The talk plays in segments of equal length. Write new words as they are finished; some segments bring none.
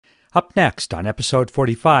Up next on episode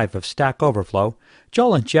 45 of Stack Overflow,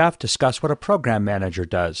 Joel and Jeff discuss what a program manager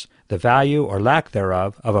does, the value or lack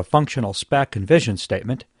thereof of a functional spec and vision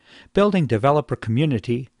statement, building developer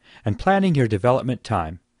community, and planning your development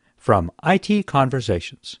time. From IT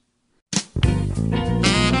Conversations.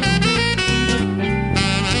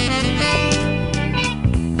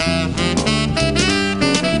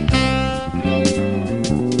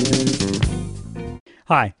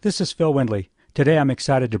 Hi, this is Phil Windley. Today I'm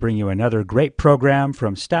excited to bring you another great program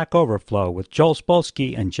from Stack Overflow with Joel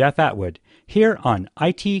Spolsky and Jeff Atwood here on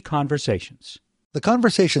IT Conversations. The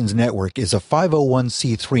Conversations Network is a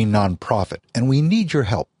 501c3 nonprofit, and we need your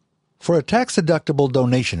help. For a tax-deductible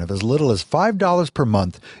donation of as little as $5 per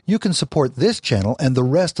month, you can support this channel and the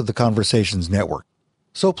rest of the Conversations Network.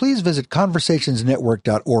 So please visit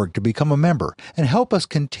conversationsnetwork.org to become a member and help us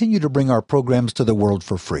continue to bring our programs to the world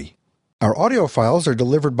for free. Our audio files are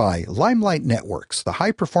delivered by Limelight Networks, the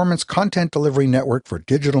high-performance content delivery network for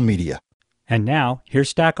digital media. And now, here's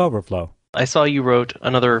Stack Overflow. I saw you wrote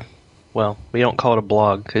another, well, we don't call it a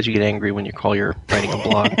blog because you get angry when you call you're writing a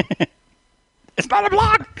blog. It's not a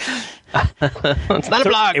blog! It's not a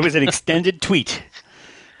blog! It was an extended tweet.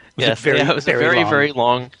 It was a very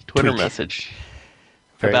long Twitter message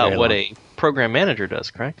about what a program manager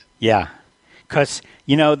does, correct? Yeah. Because,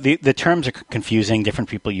 you know, the terms are confusing. Different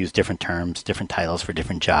people use different terms, different titles for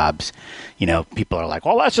different jobs. You know, people are like,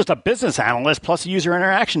 well, that's just a business analyst plus a user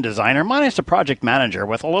interaction designer minus a project manager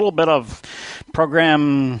with a little bit of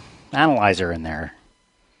program analyzer in there.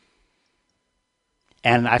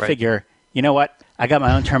 And I figure, you know what? I got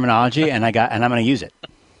my own terminology and I'm going to use it.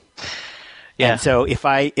 Yeah. And so if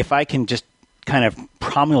I can just kind of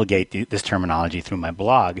promulgate this terminology through my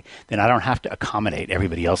blog, then I don't have to accommodate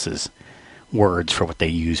everybody else's words for what they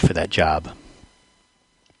use for that job.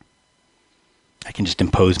 I can just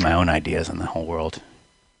impose my own ideas on the whole world.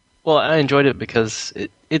 Well, I enjoyed it because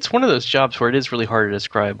it's one of those jobs where it is really hard to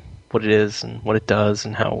describe what it is and what it does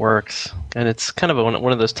and how it works. And it's kind of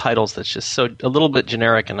one of those titles that's just a little bit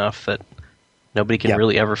generic enough that nobody can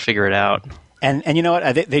really ever figure it out. And you know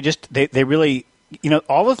what? They really, you know,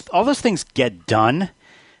 all those things get done,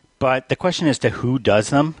 but the question is to who does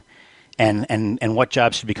them. And what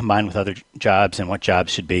jobs should be combined with other jobs and what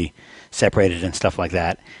jobs should be separated and stuff like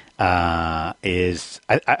that I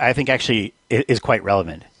think actually is quite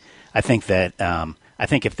relevant. I think that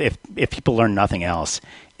if people learn nothing else,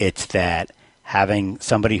 it's that having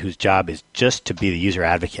somebody whose job is just to be the user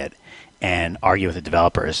advocate and argue with the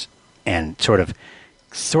developers and sort of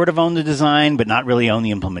own the design but not really own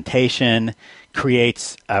the implementation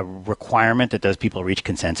creates a requirement that those people reach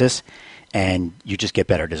consensus. And you just get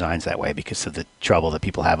better designs that way because of the trouble that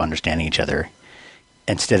people have understanding each other.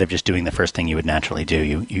 Instead of just doing the first thing you would naturally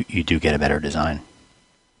do, you do get a better design.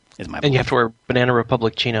 Is my belief. And you have to wear Banana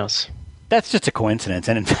Republic chinos. That's just a coincidence.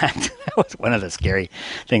 And in fact, that was one of the scary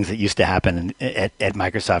things that used to happen at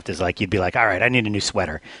Microsoft is like, you'd be like, all right, I need a new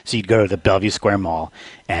sweater. So you'd go to the Bellevue Square Mall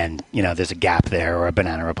and, you know, there's a Gap there or a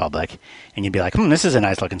Banana Republic. And you'd be like, this is a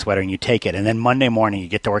nice looking sweater. And you take it. And then Monday morning you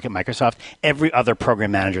get to work at Microsoft. Every other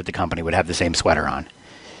program manager at the company would have the same sweater on.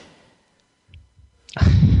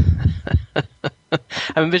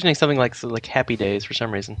 I'm envisioning something like Happy Days for some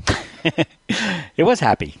reason. It was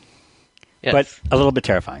happy, yes. But a little bit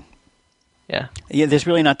terrifying. Yeah, there's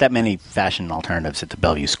really not that many fashion alternatives at the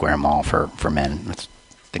Bellevue Square Mall for men. I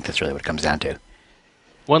think that's really what it comes down to.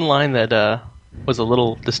 One line that was a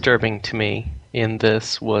little disturbing to me in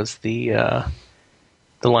this was the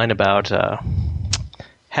line about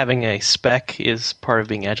having a spec is part of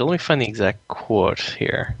being agile. Let me find the exact quote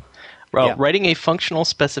here. Writing a functional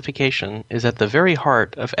specification is at the very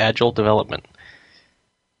heart of agile development.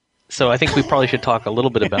 So I think we probably should talk a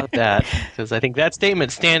little bit about that, because I think that statement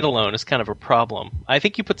standalone is kind of a problem. I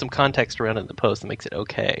think you put some context around it in the post that makes it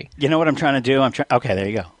okay. You know what I'm trying to do? Okay, there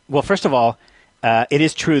you go. Well, first of all, it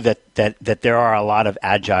is true that there are a lot of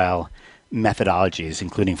agile methodologies,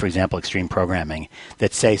 including, for example, extreme programming,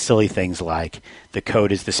 that say silly things like the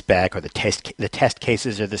code is the spec or the test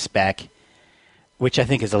cases are the spec, which I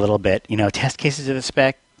think is a little bit, test cases are the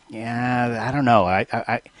spec. Yeah, I don't know.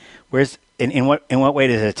 Where's in what way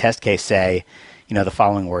does a test case say, the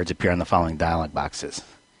following words appear on the following dialog boxes?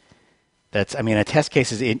 A test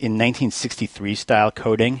case is in 1963 style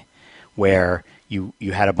coding, where you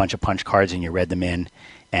had a bunch of punch cards and you read them in,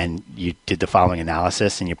 and you did the following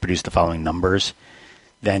analysis and you produced the following numbers.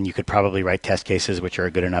 Then you could probably write test cases which are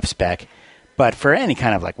a good enough spec. But for any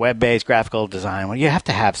kind of like web-based graphical design, well, you have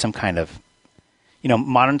to have some kind of,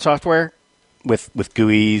 modern software with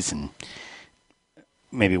GUIs and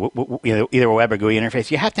maybe either a web or GUI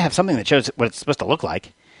interface. You have to have something that shows what it's supposed to look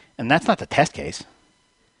like, and that's not the test case.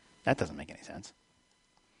 That doesn't make any sense.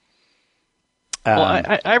 Well,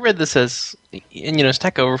 I read this as, and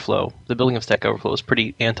Stack Overflow, the building of Stack Overflow is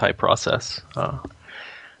pretty anti-process.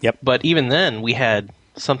 Yep. But even then, we had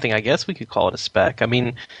something, I guess we could call it a spec. I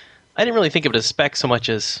mean, I didn't really think of it as spec so much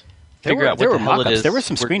as figure out what the hell it is. There were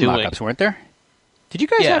some screen mock-ups, weren't there? Did you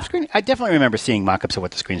guys have screen? I definitely remember seeing mock-ups of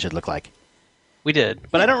what the screen should look like. We did.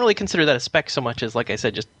 But I don't really consider that a spec so much as, like I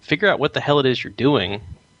said, just figure out what the hell it is you're doing.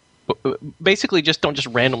 Basically, don't just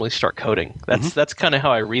randomly start coding. That's kind of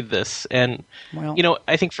how I read this. And,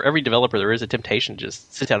 I think for every developer, there is a temptation to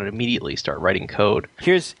just sit down and immediately start writing code.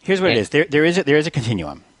 Here's what it is. There is a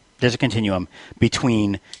continuum. There's a continuum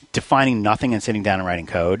between defining nothing and sitting down and writing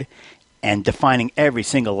code and defining every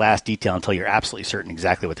single last detail until you're absolutely certain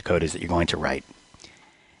exactly what the code is that you're going to write.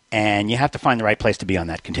 And you have to find the right place to be on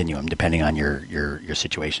that continuum, depending on your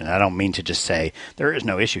situation. And I don't mean to just say there is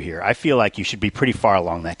no issue here. I feel like you should be pretty far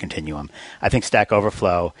along that continuum. I think Stack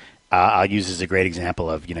Overflow, I'll use as a great example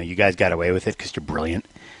of, you guys got away with it because you're brilliant.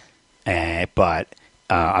 But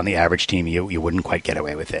on the average team, you wouldn't quite get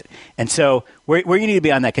away with it. And so where you need to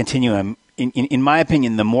be on that continuum, in my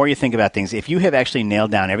opinion, the more you think about things, if you have actually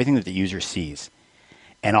nailed down everything that the user sees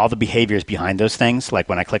and all the behaviors behind those things, like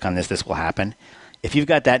when I click on this will happen. If you've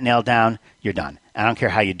got that nailed down, you're done. I don't care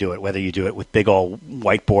how you do it, whether you do it with big old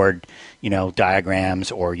whiteboard,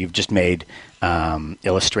 diagrams, or you've just made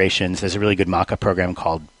illustrations. There's a really good mock-up program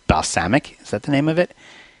called Balsamic. Is that the name of it?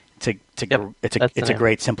 It's a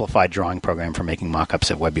great simplified drawing program for making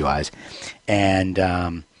mock-ups of web UIs. And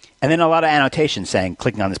then a lot of annotations saying,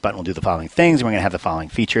 clicking on this button will do the following things, and we're going to have the following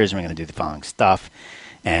features, and we're going to do the following stuff,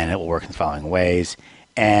 and it will work in the following ways.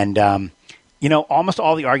 And almost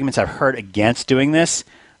all the arguments I've heard against doing this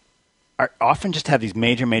are often just have these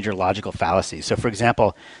major, major logical fallacies. So, for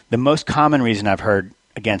example, the most common reason I've heard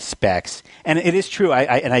against specs, and it is true,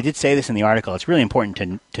 I did say this in the article, it's really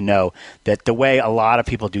important to know that the way a lot of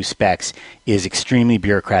people do specs is extremely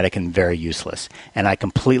bureaucratic and very useless. And I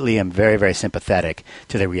completely am very, very sympathetic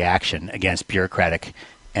to the reaction against bureaucratic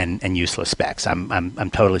and useless specs.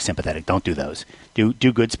 I'm totally sympathetic. Don't do those. Do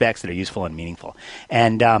good specs that are useful and meaningful.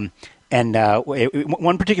 And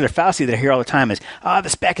one particular fallacy that I hear all the time is, the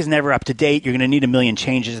spec is never up to date. You're going to need a million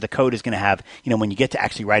changes. The code is going to have, when you get to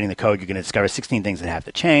actually writing the code, you're going to discover 16 things that have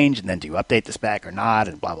to change. And then do you update the spec or not?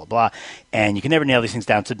 And blah, blah, blah. And you can never nail these things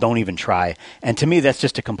down, so don't even try. And to me, that's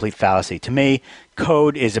just a complete fallacy. To me,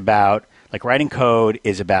 writing code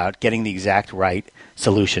is about getting the exact right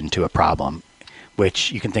solution to a problem,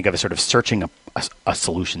 which you can think of as sort of searching a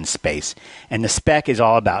solution space. And the spec is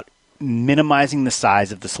all about minimizing the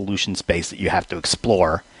size of the solution space that you have to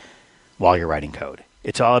explore while you're writing code.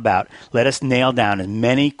 It's all about let us nail down as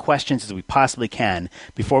many questions as we possibly can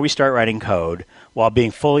before we start writing code, while being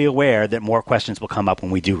fully aware that more questions will come up when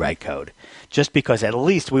we do write code, just because at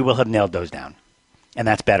least we will have nailed those down. And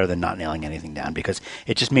that's better than not nailing anything down, because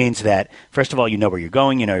it just means that, first of all, you know where you're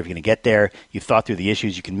going, you know if you're going to get there, you've thought through the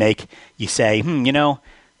issues you say,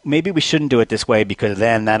 maybe we shouldn't do it this way because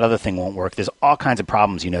then that other thing won't work. There's all kinds of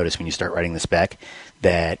problems you notice when you start writing the spec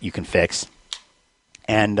that you can fix.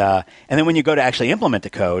 And then when you go to actually implement the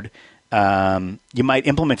code, you might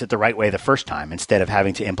implement it the right way the first time instead of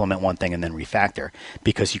having to implement one thing and then refactor,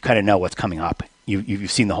 because you kind of know what's coming up. You've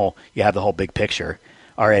seen you have the whole big picture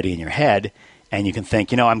already in your head, and you can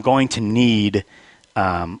think, I'm going to need,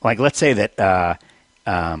 let's say that,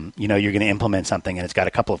 you're going to implement something and it's got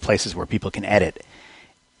a couple of places where people can edit.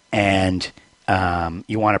 And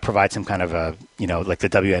you want to provide some kind of a, like the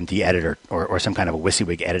WMD editor or some kind of a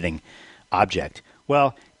WYSIWYG editing object.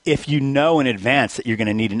 Well, if you know in advance that you're going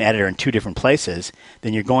to need an editor in two different places,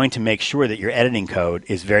 then you're going to make sure that your editing code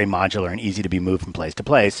is very modular and easy to be moved from place to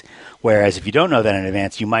place. Whereas if you don't know that in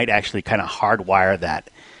advance, you might actually kind of hardwire that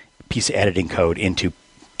piece of editing code into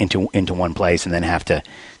one place and then have to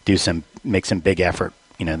make some big effort,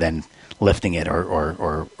 then lifting it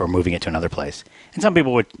or moving it to another place. And some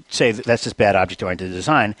people would say that's just bad object-oriented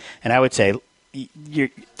design. And I would say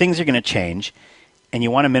things are going to change, and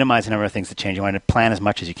you want to minimize the number of things that change. You want to plan as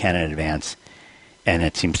much as you can in advance, and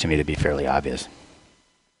it seems to me to be fairly obvious.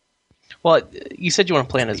 Well, you said you want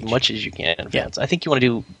to plan as much as you can in advance. Yeah. I think you want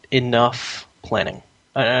to do enough planning.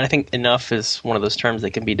 And I think enough is one of those terms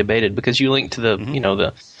that can be debated, because you link to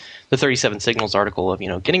the 37 Signals article of,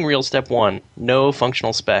 getting real step one, no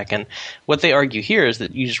functional spec. And what they argue here is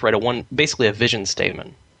that you just write basically a vision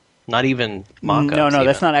statement, not even mock-ups. No,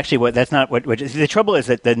 that's not actually the trouble is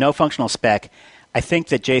that the no functional spec, I think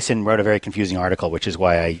that Jason wrote a very confusing article, which is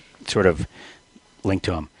why I sort of linked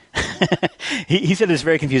to him. he said this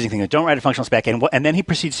very confusing thing. Don't write a functional spec. And then he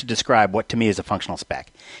proceeds to describe what to me is a functional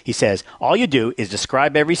spec. He says, all you do is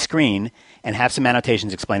describe every screen and have some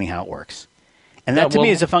annotations explaining how it works. And that to me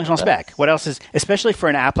is a functional spec. What else is, especially for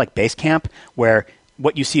an app like Basecamp, where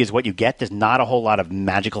what you see is what you get, there's not a whole lot of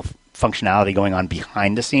magical functionality going on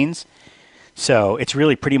behind the scenes. So it's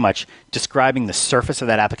really pretty much describing the surface of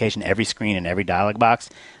that application, every screen and every dialog box.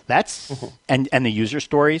 That's and the user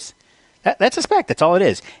stories. That's a spec. That's all it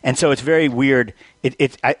is. And so it's very weird.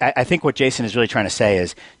 I think what Jason is really trying to say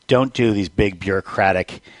is don't do these big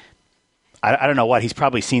bureaucratic. I don't know what. He's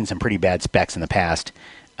probably seen some pretty bad specs in the past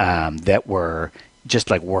that were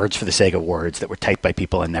just like words for the sake of words, that were typed by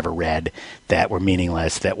people and never read, that were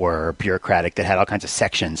meaningless, that were bureaucratic, that had all kinds of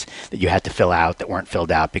sections that you had to fill out that weren't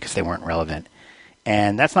filled out because they weren't relevant.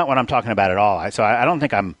 And that's not what I'm talking about at all. So I don't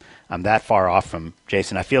think I'm that far off from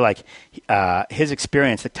Jason. I feel like his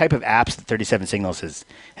experience, the type of apps that 37 Signals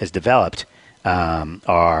has developed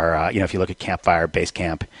are, if you look at Campfire,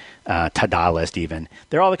 Basecamp, Tada List even,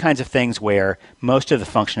 they're all the kinds of things where most of the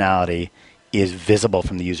functionality is visible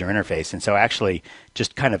from the user interface. And so actually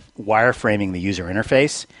just kind of wireframing the user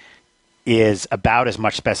interface is about as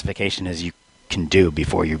much specification as you can do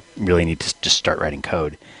before you really need to just start writing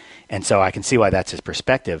code. And so I can see why that's his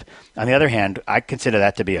perspective. On the other hand, I consider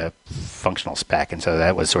that to be a functional spec. And so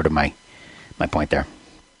that was sort of my point there.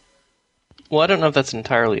 Well, I don't know if that's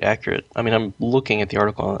entirely accurate. I mean, I'm looking at the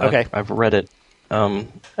article. Okay. I've read it.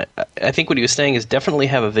 I think what he was saying is definitely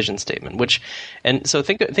have a vision statement. And so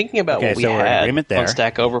thinking about what we had on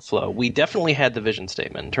Stack Overflow, we definitely had the vision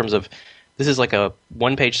statement in terms of this is like a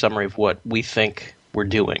one-page summary of what we think we're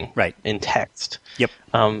doing in text. Yep.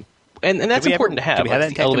 And that's important to have.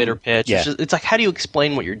 Like the elevator pitch. Yeah. It's like, how do you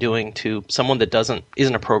explain what you're doing to someone that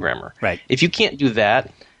isn't a programmer? Right. If you can't do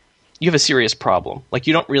that, you have a serious problem. Like,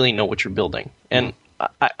 you don't really know what you're building. And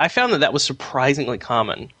I found that was surprisingly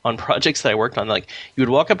common on projects that I worked on. Like, you would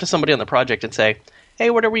walk up to somebody on the project and say, "Hey,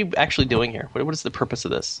 what are we actually doing here? What is the purpose of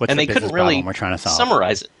this?" What's and the they couldn't really we're trying to solve?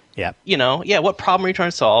 Summarize it. Yeah. What problem are you trying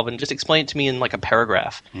to solve? And just explain it to me in like a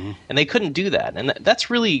paragraph. And they couldn't do that. And that's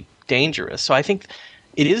really dangerous. So I think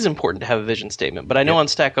it is important to have a vision statement. But I know on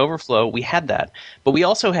Stack Overflow, we had that. But we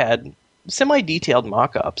also had semi-detailed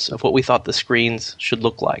mock-ups of what we thought the screens should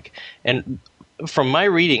look like. And from my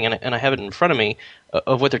reading, and I have it in front of me,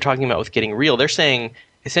 of what they're talking about with getting real, they're saying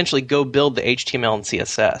essentially go build the HTML and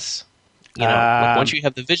CSS. Like once you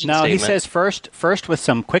have the vision statement. No, he says first with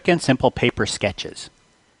some quick and simple paper sketches.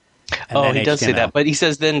 Oh, he does say that. But he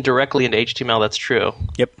says then directly into HTML. That's true.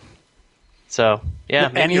 Yep. So, yeah,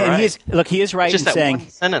 maybe you're right. He is right in saying... One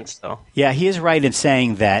sentence, though. Yeah, he is right in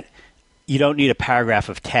saying that you don't need a paragraph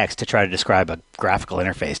of text to try to describe a graphical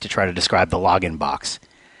interface, to try to describe the login box.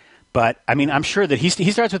 But, I mean, I'm sure that he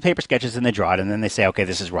starts with paper sketches and they draw it, and then they say, okay,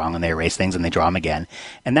 this is wrong, and they erase things and they draw them again.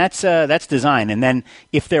 And that's design. And then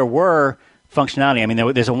if there were functionality, I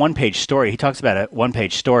mean, there's a one-page story. He talks about a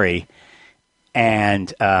one-page story,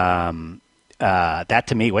 and that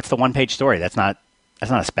to me, what's the one-page story? That's not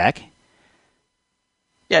a spec.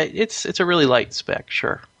 Yeah, it's a really light spec,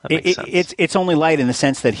 sure. That makes sense. It's only light in the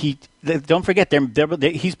sense that don't forget,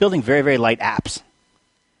 he's building very, very light apps.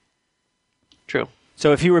 True.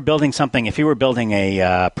 So if you were building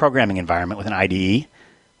a programming environment with an IDE,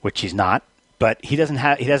 which he's not, but he doesn't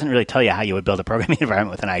really tell you how you would build a programming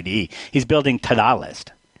environment with an IDE. He's building Tada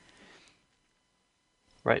List.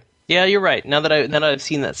 Right. Yeah, you're right. Now that I've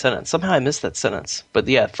seen that sentence, somehow I missed that sentence. But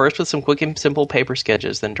yeah, first with some quick and simple paper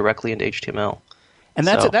sketches, then directly into HTML. And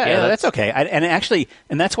that's okay.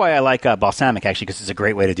 And that's why I like Balsamiq, actually, because it's a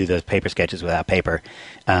great way to do those paper sketches without paper.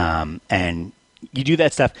 And you do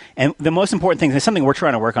that stuff. And the most important thing is something we're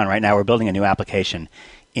trying to work on right now. We're building a new application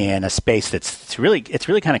in a space it's really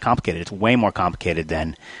kind of complicated. It's way more complicated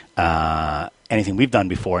than anything we've done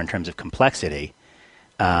before in terms of complexity.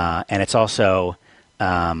 And it's also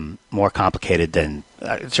more complicated than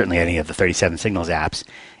certainly any of the 37 Signals apps.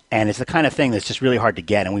 And it's the kind of thing that's just really hard to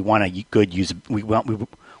get, and we want a good use.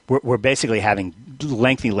 We're basically having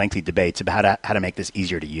lengthy debates about how to make this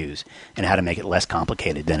easier to use and how to make it less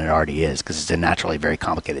complicated than it already is, because it's a naturally very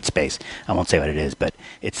complicated space. I won't say what it is, but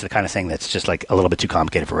it's the kind of thing that's just like a little bit too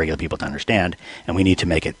complicated for regular people to understand, and we need to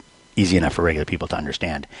make it easy enough for regular people to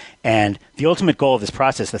understand. And the ultimate goal of this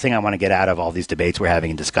process, the thing I want to get out of all these debates we're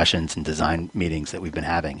having and discussions and design meetings that we've been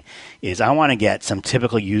having, is I want to get some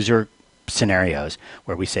typical user scenarios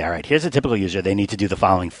where we say, all right, here's a typical user. They need to do the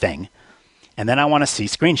following thing. And then I want to see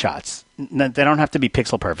screenshots. They don't have to be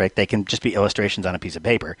pixel perfect. They can just be illustrations on a piece of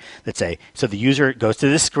paper that say, so the user goes to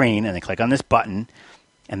this screen and they click on this button,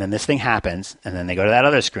 and then this thing happens, and then they go to that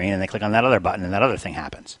other screen and they click on that other button and that other thing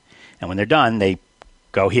happens. And when they're done, they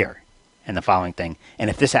go here, and the following thing. And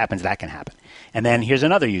if this happens, that can happen. And then here's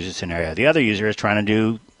another user scenario. The other user is trying to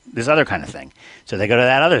do this other kind of thing. So they go to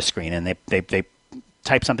that other screen and they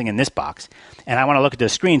type something in this box. And I want to look at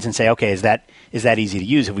those screens and say, okay, is that easy to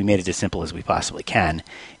use? Have we made it as simple as we possibly can?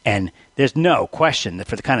 And there's no question that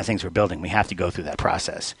for the kind of things we're building, we have to go through that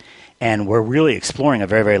process. And we're really exploring a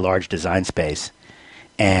very, very large design space.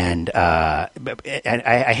 And I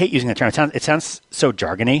hate using the term. It sounds so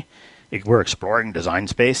jargony. We're exploring design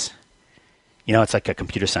space. It's like a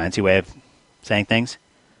computer sciencey way of saying things.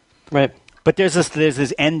 Right. But there's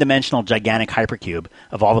this n-dimensional gigantic hypercube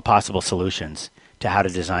of all the possible solutions to how to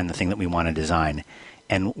design the thing that we want to design.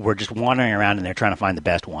 And we're just wandering around in there trying to find the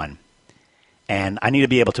best one. And I need to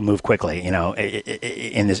be able to move quickly,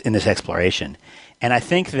 in this exploration. And I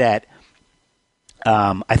think that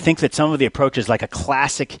some of the approaches, like a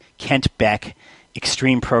classic Kent Beck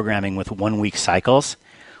extreme programming with 1 week cycles,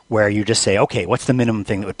 where you just say, okay, what's the minimum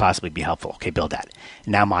thing that would possibly be helpful? Okay, build that.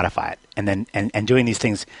 And now modify it. And then and doing these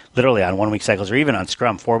things literally on 1 week cycles, or even on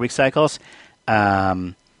Scrum 4 week cycles,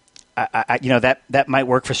 that might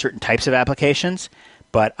work for certain types of applications,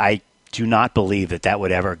 but I do not believe that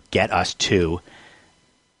would ever get us to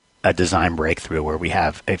a design breakthrough where we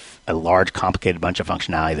have a large, complicated bunch of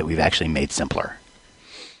functionality that we've actually made simpler.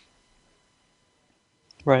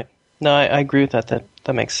 Right. No, I agree with that.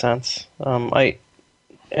 That makes sense.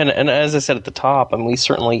 And as I said at the top, we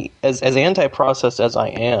certainly, as anti-process as I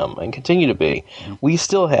am and continue to be, we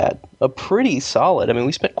still had a pretty solid.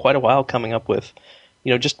 We spent quite a while coming up with,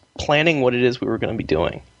 just planning what it is we were going to be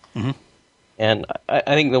doing. Mm-hmm. And I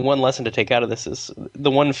think the one lesson to take out of this is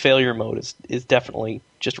the one failure mode is definitely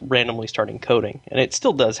just randomly starting coding, and it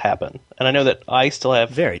still does happen. And I know that I still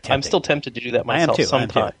have. Very tempting. I'm still tempted to do that myself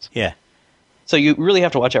sometimes. Yeah. So you really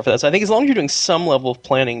have to watch out for that. So I think as long as you're doing some level of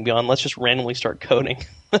planning beyond let's just randomly start coding,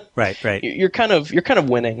 right, you're kind of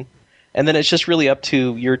winning. And then it's just really up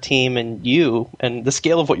to your team and you and the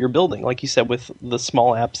scale of what you're building. Like you said, with the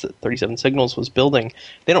small apps that 37 Signals was building,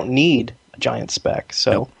 they don't need a giant spec.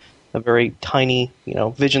 So nope. A very tiny,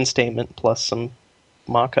 vision statement plus some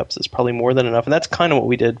mock-ups is probably more than enough. And that's kind of what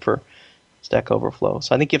we did for Stack Overflow.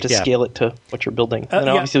 So I think you have to scale it to what you're building. And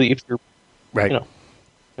obviously, if you're right.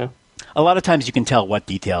 A lot of times you can tell what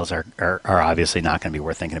details are obviously not going to be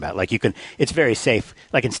worth thinking about. Like it's very safe.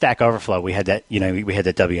 Like in Stack Overflow, we had that, we had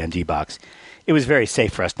that WMD box. It was very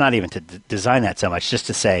safe for us, not even to design that so much, just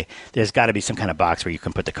to say there's got to be some kind of box where you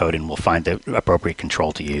can put the code in. We'll find the appropriate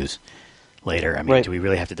control to use later. Right. Do we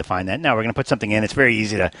really have to define that? No, we're going to put something in. It's very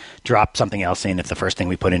easy to drop something else in if the first thing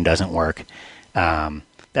we put in doesn't work.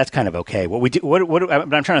 That's kind of okay. What we do, but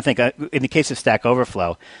I'm trying to think. In the case of Stack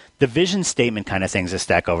Overflow, the vision statement kind of things of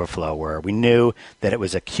Stack Overflow were we knew that it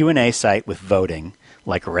was a Q&A site with voting,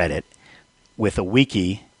 like Reddit, with a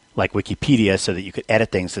wiki, like Wikipedia, so that you could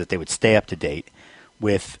edit things so that they would stay up to date,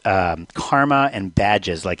 with karma and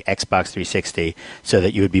badges like Xbox 360, so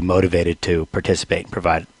that you would be motivated to participate and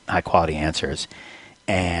provide high-quality answers.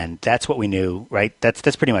 And that's what we knew, right?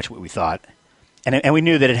 That's pretty much what we thought. And we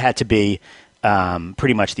knew that it had to be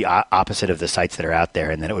pretty much the opposite of the sites that are out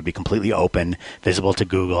there, and that it would be completely open, visible to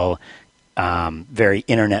Google, very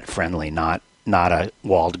internet friendly, not a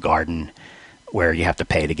walled garden where you have to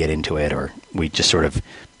pay to get into it, or we just sort of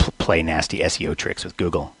play nasty SEO tricks with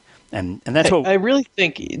Google. And that's what I really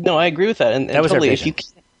think. No, I agree with that. And that was totally, our vision.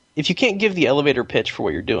 If you can't give the elevator pitch for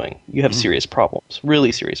what you're doing, you have serious problems,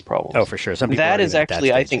 really serious problems. Oh, for sure. Some people that is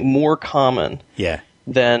actually, I think, more common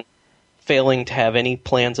than failing to have any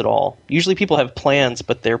plans at all. Usually people have plans,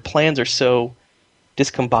 but their plans are so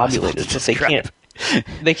discombobulated that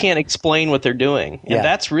they can't explain what they're doing. And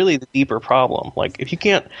that's really the deeper problem. Like, if you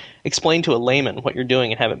can't explain to a layman what you're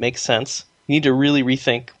doing and have it make sense, you need to really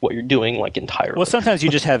rethink what you're doing, like, entirely. Well, sometimes you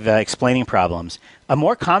just have explaining problems. A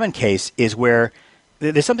more common case is where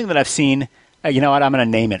there's something that I've seen. You know what? I'm going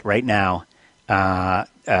to name it right now. Darn.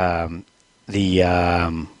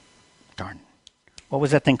 What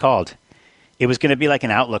was that thing called? It was going to be like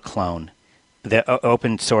an Outlook clone, the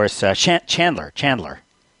open source Chandler.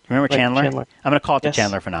 Remember Chandler? Chandler? I'm going to call it the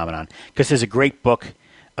Chandler phenomenon, because there's a great book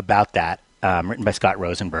about that written by Scott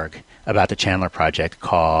Rosenberg about the Chandler project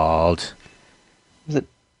called... Is it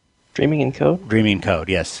Dreaming in Code? Dreaming in Code,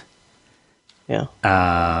 yes. Yeah.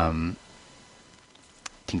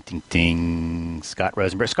 Ding, ding, ding. Scott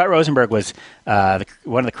Rosenberg. Scott Rosenberg was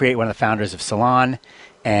one of the founders of Salon,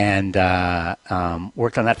 and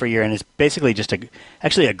worked on that for a year, and is basically just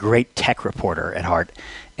actually a great tech reporter at heart.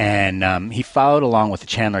 And he followed along with the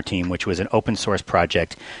Chandler team, which was an open source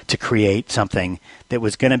project to create something that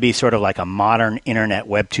was going to be sort of like a modern Internet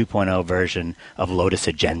Web 2.0 version of Lotus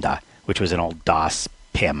Agenda, which was an old DOS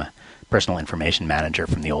PIM personal information manager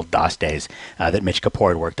from the old DOS days that Mitch Kapor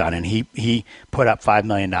had worked on, and he put up $5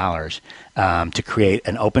 million to create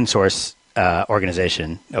an open source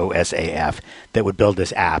organization, OSAF, that would build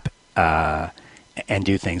this app and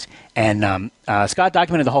do things. And Scott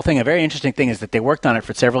documented the whole thing. A very interesting thing is that they worked on it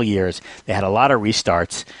for several years. They had a lot of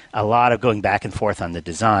restarts, a lot of going back and forth on the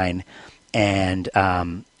design, and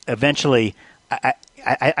eventually,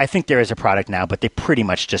 I think there is a product now, but they pretty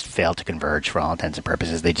much just failed to converge for all intents and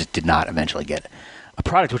purposes. They just did not eventually get a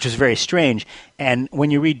product, which is very strange. And when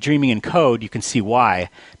you read Dreaming in Code, you can see why,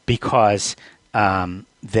 because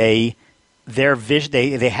they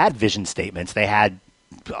had vision statements. They had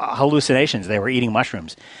hallucinations. They were eating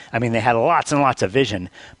mushrooms. I mean, they had lots and lots of vision,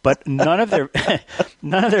 but none of their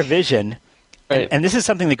vision. Right. And this is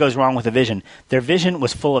something that goes wrong with the vision. Their vision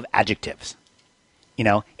was full of adjectives.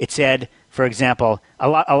 It said, for example, a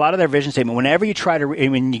lot of their vision statement. Whenever you try to,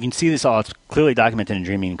 you can see this all. It's clearly documented in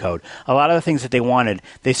Dreaming in Code. A lot of the things that they wanted,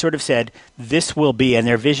 they sort of said, this will be, and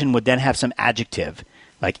their vision would then have some adjective,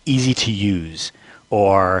 like easy to use,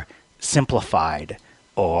 or simplified,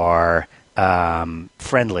 or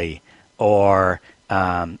friendly, or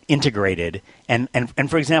integrated. And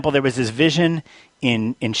for example, there was this vision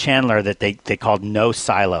in Chandler that they called no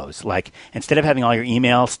silos. Like, instead of having all your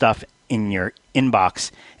email stuff in your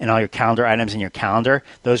inbox and all your calendar items in your calendar,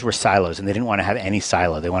 those were silos, and they didn't want to have any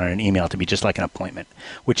silo. They wanted an email to be just like an appointment,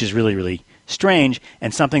 which is really, really strange,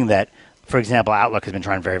 and something that, for example, Outlook has been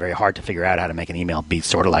trying very, very hard to figure out how to make an email be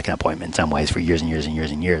sort of like an appointment in some ways for years and years and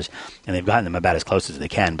years and years, and they've gotten them about as close as they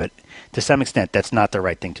can, but to some extent, that's not the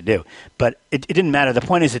right thing to do. But it didn't matter. The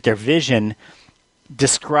point is that their vision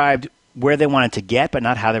described where they wanted to get, but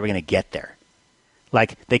not how they were going to get there.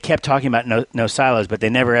 Like, they kept talking about no silos, but they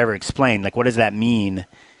never ever explained, like, what does that mean?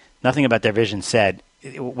 Nothing about their vision said,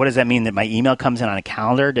 what does that mean, that my email comes in on a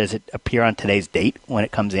calendar? Does it appear on today's date when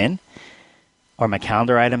it comes in? Or my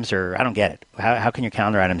calendar items? Or I don't get it. How can your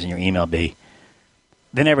calendar items in your email be?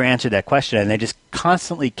 They never answered that question, and they just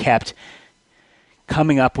constantly kept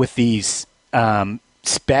coming up with these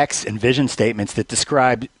specs and vision statements that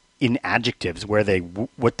describe in adjectives what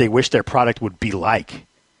they wish their product would be like,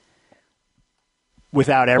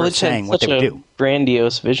 without ever saying what they would do.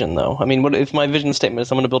 Grandiose vision, though. I mean, what if my vision statement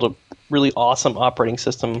is I'm going to build a really awesome operating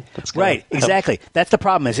system? That's right, exactly. That's the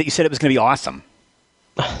problem, is that you said it was going to be awesome.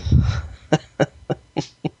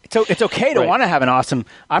 So it's okay to want to have an awesome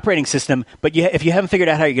operating system, but if you haven't figured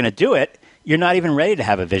out how you're going to do it, you're not even ready to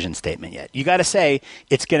have a vision statement yet. You got to say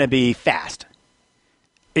it's going to be fast.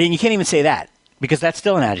 And you can't even say that, because that's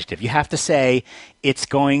still an adjective. You have to say it's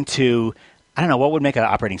going to, I don't know, what would make an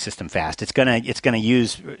operating system fast? It's going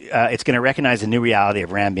to recognize the new reality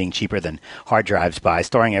of RAM being cheaper than hard drives by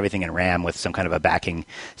storing everything in RAM with some kind of a backing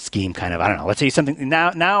scheme, kind of, I don't know. Let's say something,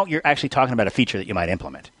 now you're actually talking about a feature that you might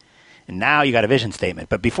implement. And now you got a vision statement.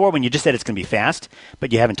 But before, when you just said it's going to be fast,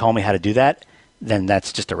 but you haven't told me how to do that, then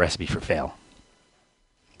that's just a recipe for fail.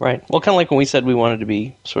 Right. Well, kind of like when we said we wanted to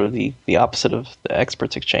be sort of the opposite of the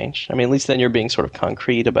experts exchange. I mean, at least then you're being sort of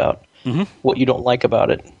concrete about what you don't like about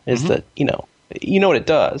it, is that, you know what it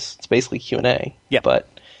does. It's basically Q&A. Yeah. But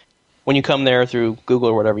when you come there through Google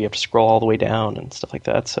or whatever, you have to scroll all the way down and stuff like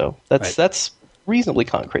that. So that's reasonably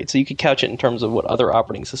concrete. So you could couch it in terms of what other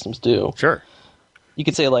operating systems do. Sure. You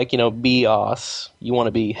could say, like, BIOS, you want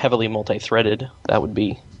to be heavily multi-threaded. That would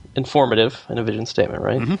be informative in a vision statement,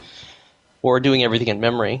 right? Mm-hmm. Or doing everything in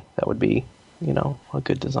memory. That would be, a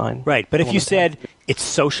good design. Right. But if you said it's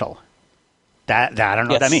social, that I don't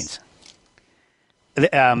know what that means.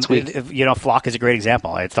 Flock is a great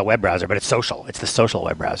example. It's the web browser, but it's social. It's the social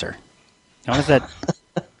web browser. What does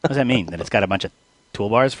that mean? That it's got a bunch of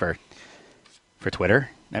toolbars for Twitter?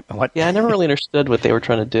 What? Yeah, I never really understood what they were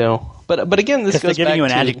trying to do. But again, this goes back to... they're giving you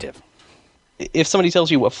an adjective. If somebody tells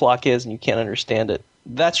you what Flock is and you can't understand it,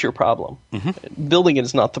 that's your problem. Mm-hmm. Building it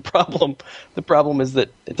is not the problem. The problem is that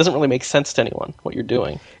it doesn't really make sense to anyone, what you're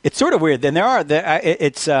doing. It's sort of weird. Then you're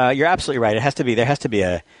absolutely right. There has to be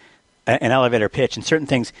an elevator pitch, and certain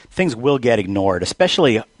things will get ignored,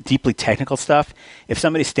 especially deeply technical stuff. If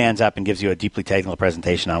somebody stands up and gives you a deeply technical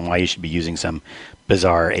presentation on why you should be using some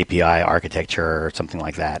bizarre API architecture or something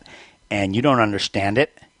like that, and you don't understand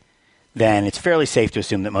it, then it's fairly safe to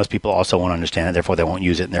assume that most people also won't understand it, therefore they won't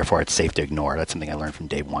use it, and therefore it's safe to ignore. That's something I learned from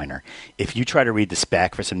Dave Weiner. If you try to read the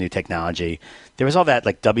spec for some new technology, there was all that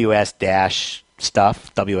like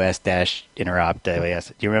WS-stuff, WS-interrupt, WS.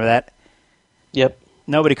 Do you remember that? Yep.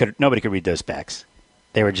 Nobody could read those specs.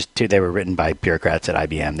 They were written by bureaucrats at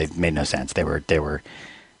IBM. They made no sense. They were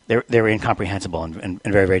incomprehensible and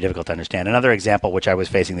very, very difficult to understand. Another example, which I was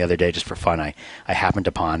facing the other day just for fun, I happened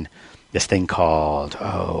upon this thing called,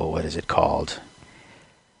 what is it called?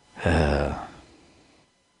 I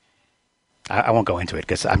won't go into it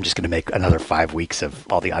because I'm just going to make another 5 weeks of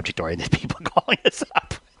all the object-oriented people calling us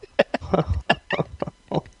up.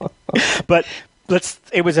 But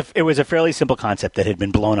it was a fairly simple concept that had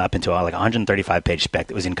been blown up into like a 135-page spec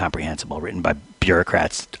that was incomprehensible, written by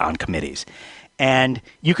bureaucrats on committees. And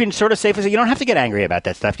you can sort of safely say, you don't have to get angry about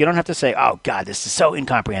that stuff. You don't have to say, oh, God, this is so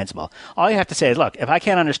incomprehensible. All you have to say is, look, if I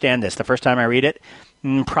can't understand this the first time I read it,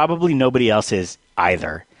 probably nobody else is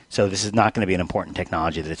either. So this is not going to be an important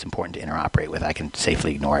technology that it's important to interoperate with. I can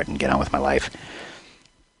safely ignore it and get on with my life.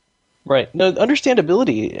 Right. No,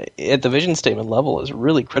 understandability at the vision statement level is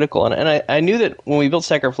really critical. And I knew that when we built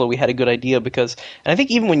Stack Overflow, we had a good idea because, and I think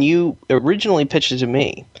even when you originally pitched it to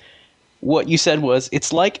me, what you said was,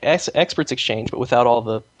 it's like Experts Exchange, but without all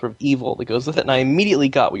the sort of evil that goes with it. And I immediately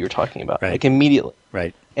got what you were talking about. Right. Like, immediately.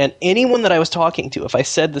 Right. And anyone that I was talking to, if I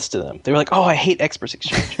said this to them, they were like, oh, I hate Experts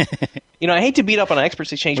Exchange. I hate to beat up on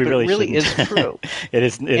Experts Exchange, but it really is true. It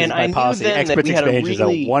is my policy. Experts Exchange is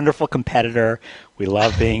a wonderful competitor. We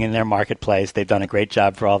love being in their marketplace. They've done a great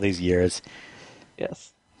job for all these years.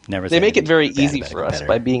 Yes. They make it very easy for us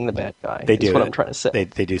by being the bad guy. They do. That's what I'm trying to say.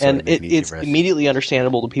 They do. And it's immediately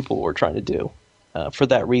understandable to people what we're trying to do for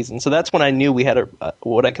that reason. So that's when I knew we had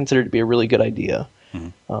what I considered to be a really good idea.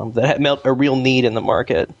 Mm-hmm. That had met a real need in the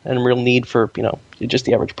market and a real need for just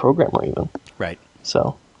the average programmer even. Right.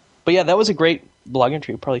 So, but yeah, that was a great blog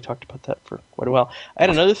entry. We probably talked about that for quite a while. I had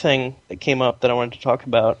another thing that came up that I wanted to talk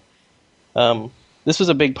about. This was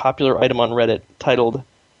a big popular item on Reddit titled,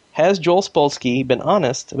 "Has Joel Spolsky been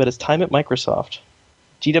honest about his time at Microsoft?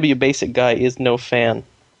 GW Basic guy is no fan."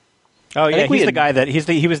 Oh yeah, he's the guy that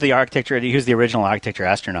he was the architecture. He was the original architecture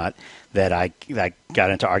astronaut that I got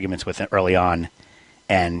into arguments with early on.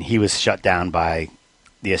 And he was shut down by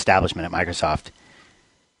the establishment at Microsoft,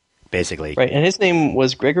 basically. Right, and his name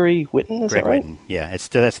was Gregory Whitten, is that right? Whitten, yeah.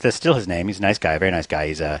 That's still his name. He's a nice guy, very nice guy.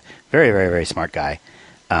 He's a very, very, very smart guy.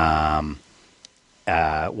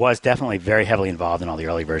 Was definitely very heavily involved in all the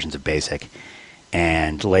early versions of BASIC,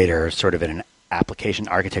 and later sort of in an application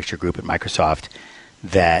architecture group at Microsoft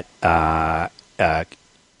that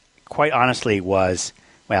quite honestly was,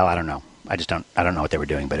 well, I don't know. I don't know what they were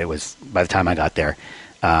doing, but it was, by the time I got there,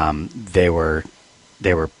 they were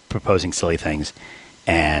proposing silly things,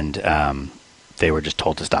 and they were just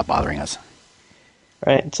told to stop bothering us.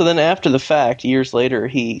 Right. So then after the fact, years later,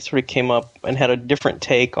 he sort of came up and had a different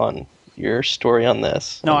take on your story on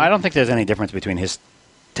this. No, I don't think there's any difference between his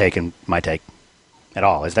take and my take at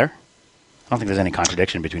all, is there? I don't think there's any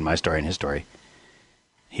contradiction between my story and his story.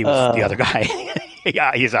 He was the other guy.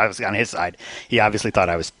 Yeah, he's obviously on his side. He obviously thought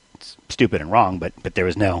I was stupid and wrong, but there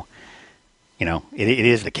was no, it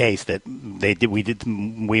is the case that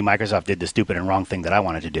Microsoft did the stupid and wrong thing that I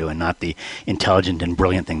wanted to do, and not the intelligent and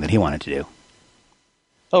brilliant thing that he wanted to do.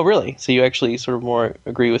 Oh, really? So you actually sort of more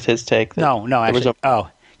agree with his take? No, actually.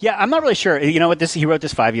 Yeah, I'm not really sure. You know what? He wrote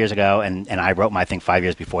this 5 years ago, and I wrote my thing 5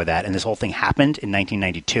 years before that, and this whole thing happened in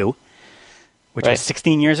 1992, which was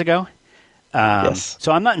 16 years ago. Yes.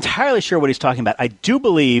 So I'm not entirely sure what he's talking about. I do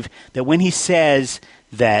believe that when he says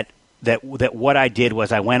that what I did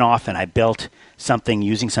was I went off and I built something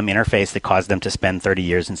using some interface that caused them to spend 30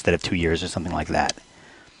 years instead of 2 years or something like that.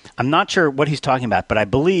 I'm not sure what he's talking about, but I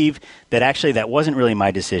believe that actually that wasn't really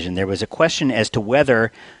my decision. There was a question as to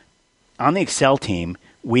whether on the Excel team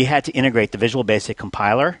we had to integrate the Visual Basic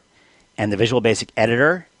compiler and the Visual Basic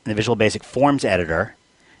editor and the Visual Basic Forms editor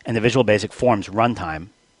and the Visual Basic Forms runtime.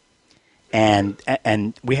 And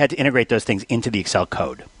we had to integrate those things into the Excel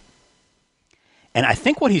code. And I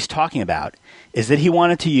think what he's talking about is that he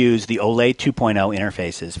wanted to use the OLE 2.0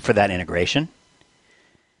 interfaces for that integration,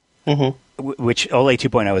 which OLE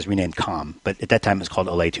 2.0 is renamed COM, but at that time it was called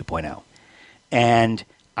OLE 2.0. And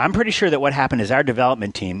I'm pretty sure that what happened is our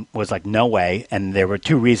development team was like, no way, and there were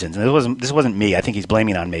two reasons. And this wasn't me. I think he's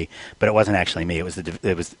blaming on me, but it wasn't actually me. It was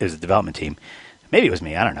the development team. Maybe it was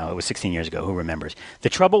me. I don't know. It was 16 years ago. Who remembers? The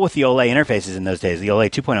trouble with the OLE interfaces in those days, the OLE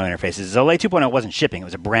 2.0 interfaces, is OLE 2.0 wasn't shipping. It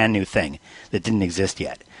was a brand new thing that didn't exist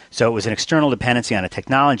yet. So it was an external dependency on a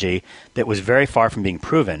technology that was very far from being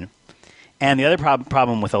proven. And the other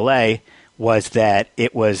problem with OLE was that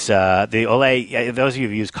it was the OLE, those of you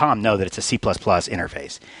who use COM know that it's a C++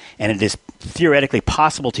 interface. And it is theoretically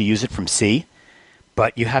possible to use it from C,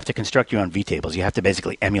 but you have to construct your own vtables. You have to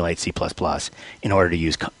basically emulate C++ in order to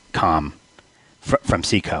use COM from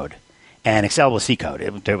C code. And Excel was C code.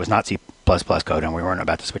 It was not C++ code, and we weren't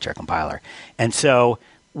about to switch our compiler. And so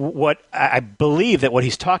what I believe that what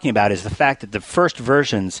he's talking about is the fact that the first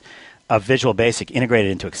versions of Visual Basic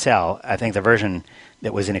integrated into Excel, I think the version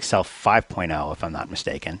that was in Excel 5.0, if I'm not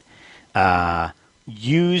mistaken,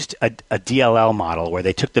 used a DLL model where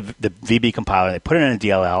they took the VB compiler, they put it in a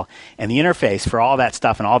DLL, and the interface for all that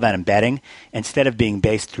stuff and all that embedding, instead of being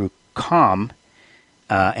based through COM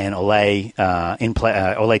and Olay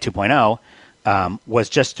Olay 2.0, was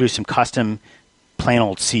just through some custom plain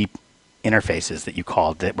old C interfaces that you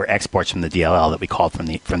called that were exports from the DLL that we called from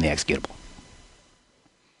the executable.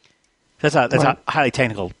 That's a highly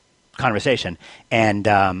technical conversation, and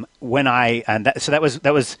that was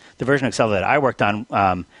the version of Excel that I worked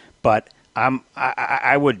on. But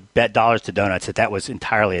I would bet dollars to donuts that was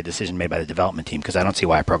entirely a decision made by the development team, because I don't see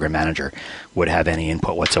why a program manager would have any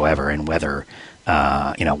input whatsoever in whether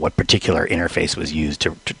what particular interface was used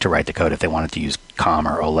to write the code. If they wanted to use COM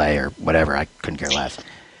or Olay or whatever, I couldn't care less.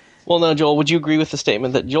 Well, now, Joel, would you agree with the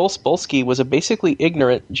statement that Joel Spolsky was a basically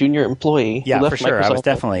ignorant junior employee? Yeah, who left for sure. Microsoft? I was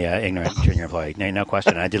definitely an ignorant junior employee. No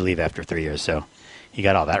question. I did leave after 3 years, so you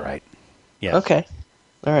got all that right. Yeah. Okay.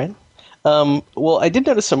 All right. Well, I did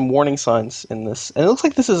notice some warning signs in this, and it looks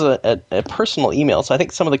like this is a personal email, so I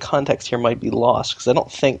think some of the context here might be lost, because I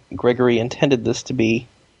don't think Gregory intended this to be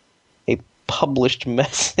a published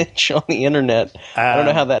message on the internet. I don't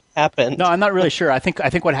know how that happened. No, I'm not really sure. I think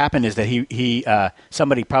what happened is that he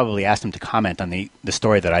somebody probably asked him to comment on the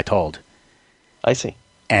story that I told. I see.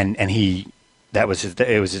 And it was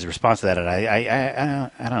his response to that, and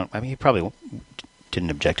I don't. I mean, he probably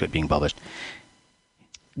didn't object to it being published.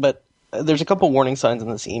 But there's a couple warning signs in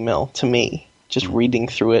this email to me, just reading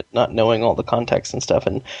through it, not knowing all the context and stuff.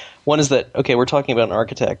 And one is that, okay, we're talking about an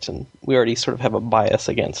architect, and we already sort of have a bias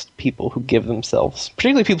against people who give themselves,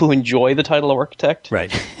 particularly people who enjoy the title of architect.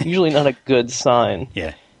 Right. Usually not a good sign.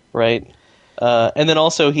 Yeah. Right? And then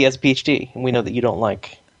also he has a PhD, and we know that you don't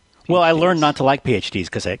like PhDs. Well, I learned not to like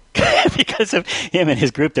PhDs because of him and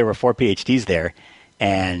his group. There were 4 PhDs there,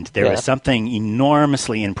 and there was something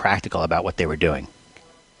enormously impractical about what they were doing.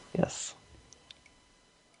 Yes.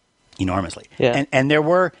 Enormously. Yeah. And there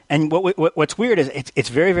were, and what's weird is it's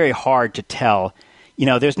very, very hard to tell.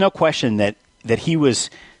 There's no question that he was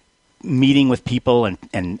meeting with people and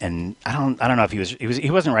I don't know if he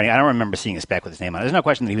wasn't writing. I don't remember seeing a spec with his name on it. There's no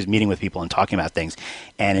question that he was meeting with people and talking about things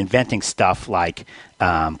and inventing stuff like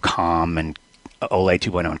COM and Olay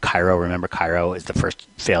 2.0 and Cairo. Remember, Cairo is the first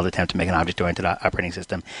failed attempt to make an object-oriented operating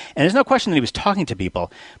system. And there's no question that he was talking to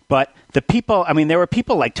people, but the people, I mean, there were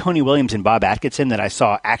people like Tony Williams and Bob Atkinson that I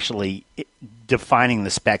saw actually defining the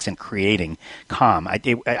specs and creating COM. I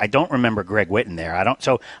don't remember Greg Witten there. I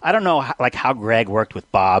don't know how Greg worked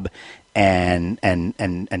with Bob and Tony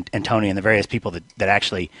and the various people that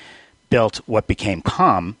actually built what became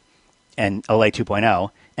COM and Olay 2.0.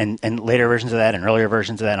 And later versions of that and earlier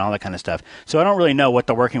versions of that and all that kind of stuff. So I don't really know what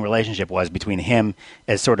the working relationship was between him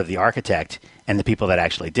as sort of the architect and the people that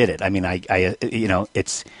actually did it. I mean,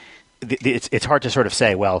 it's hard to sort of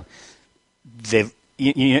say, well,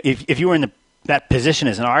 if you were in that position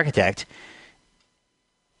as an architect,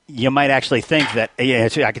 you might actually think that,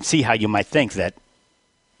 I can see how you might think that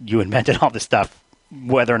you invented all this stuff,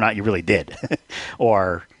 whether or not you really did,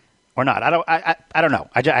 or not. I don't know.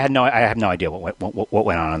 I have no idea what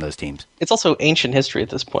went on those teams. It's also ancient history at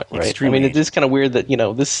this point, right? Extremely I mean, it is kind of weird that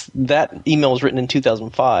that email was written in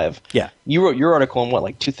 2005. Yeah. You wrote your article in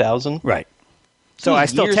what, 2000? Right. So I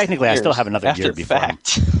still have another year before.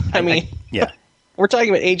 Fact. I mean, yeah. We're talking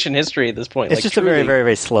about ancient history at this point. It's just truly a very, very,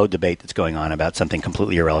 very slow debate that's going on about something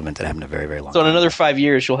completely irrelevant that happened a very, very long time. So in another 5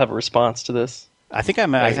 years, you'll have a response to this. I think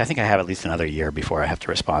I think I have at least another year before I have to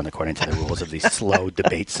respond according to the rules of the slow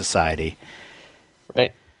debate society.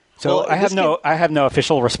 Right. So well, I have no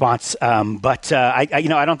official response, but I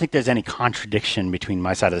don't think there's any contradiction between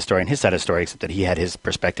my side of the story and his side of the story, except that he had his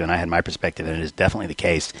perspective and I had my perspective, and it is definitely the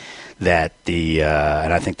case that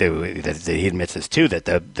and I think that he admits this too, that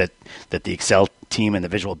the Excel team and the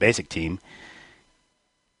Visual Basic team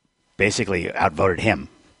basically outvoted him,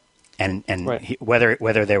 and right.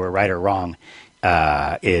 Whether they were right or wrong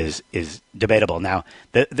is debatable. Now,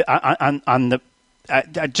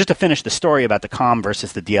 just to finish the story about the COM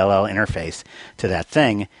versus the DLL interface to that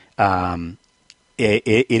thing,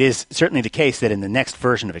 it is certainly the case that in the next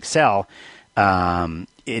version of Excel, COM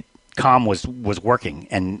was working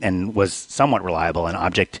and was somewhat reliable, and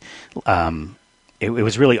object. It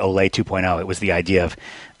was really Olay 2.0. It was the idea of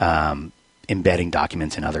embedding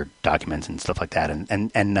documents in other documents and stuff like that,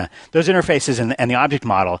 and those interfaces and the object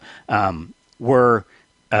model were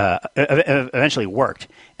eventually worked.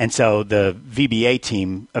 And so the VBA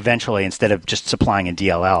team eventually, instead of just supplying a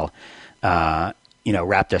DLL,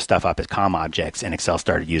 wrapped their stuff up as COM objects, and Excel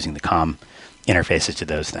started using the COM interfaces to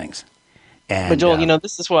those things. And, but Joel,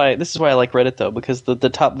 this is why I like Reddit though, because the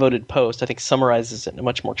top voted post I think summarizes it in a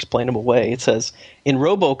much more explainable way. It says, in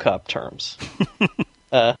RoboCop terms,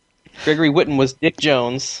 Gregory Whitten was Dick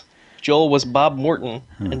Jones, Joel was Bob Morton,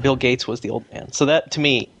 and Bill Gates was the old man. So that to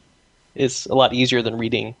me is a lot easier than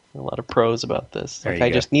reading a lot of prose about this. Like,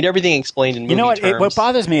 I just need everything explained in movie terms. What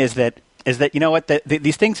bothers me is that you know what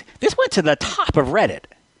these things. This went to the top of Reddit.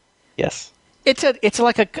 Yes. It's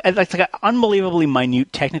like an unbelievably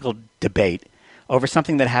minute technical debate over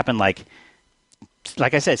something that happened like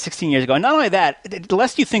I said 16 years ago. And not only that,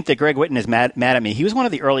 lest you think that Greg Whitten is mad at me, he was one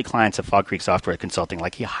of the early clients of Fog Creek Software Consulting.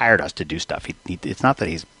 Like, he hired us to do stuff. It's not that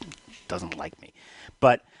he doesn't like me,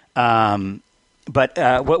 but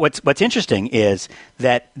what's interesting is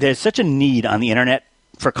that there's such a need on the internet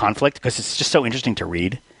for conflict because it's just so interesting to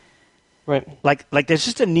read. Right. Like there's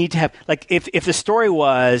just a need to have, like, if the story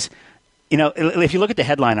was, if you look at the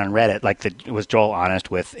headline on Reddit, was Joel honest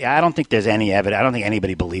with, I don't think there's any evidence, I don't think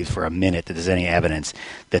anybody believes for a minute that there's any evidence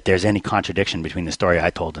that there's any contradiction between the story I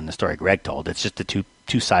told and the story Greg told. It's just the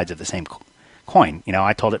two sides of the same coin.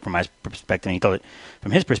 I told it from my perspective and he told it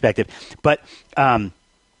from his perspective. But,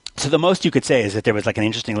 so the most you could say is that there was like an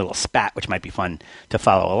interesting little spat, which might be fun to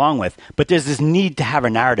follow along with. But there's this need to have a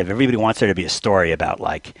narrative. Everybody wants there to be a story about,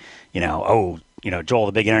 like, Joel,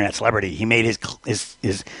 the big internet celebrity, he made his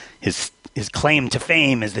claim to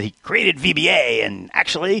fame is that he created VBA, and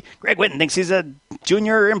actually Greg Whitten thinks he's a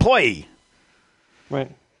junior employee.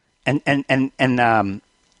 Right. And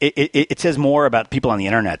it says more about people on the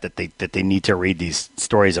internet that they need to read these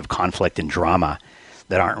stories of conflict and drama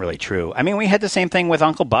that aren't really true. I mean, we had the same thing with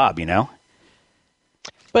Uncle Bob,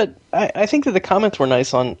 But I think that the comments were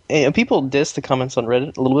nice on... people diss the comments on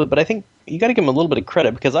Reddit a little bit, but I think you got to give them a little bit of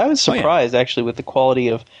credit, because I was surprised, actually, with the quality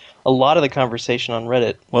of a lot of the conversation on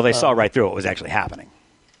Reddit. Well, they saw right through what was actually happening.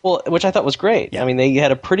 Well, which I thought was great. Yeah. I mean, they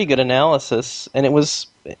had a pretty good analysis, and it was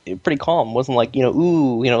pretty calm. It wasn't like,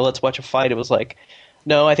 let's watch a fight. It was like,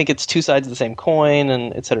 no, I think it's two sides of the same coin,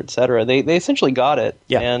 and et cetera, et cetera. They essentially got it.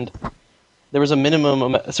 Yeah. And there was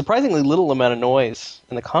a surprisingly little amount of noise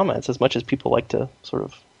in the comments, as much as people like to sort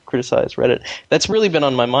of criticize Reddit. That's really been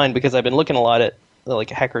on my mind, because I've been looking a lot at like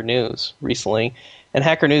Hacker News recently, and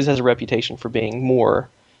Hacker News has a reputation for being more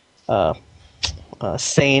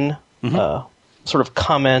sane sort of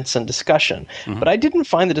comments and discussion. Mm-hmm. But I didn't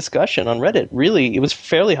find the discussion on Reddit really, it was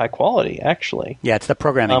fairly high quality, actually. Yeah, it's the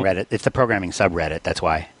programming Reddit. It's the programming subreddit, that's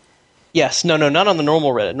why. Yes, no, not on the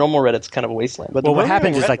normal Reddit. Normal Reddit's kind of a wasteland. But what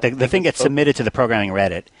happens is, like, the thing gets submitted to the programming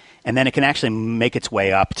Reddit, and then it can actually make its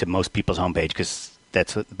way up to most people's homepage, because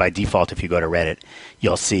that's by default. If you go to Reddit,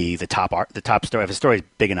 you'll see the top story. If a story is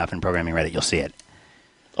big enough in programming Reddit, you'll see it.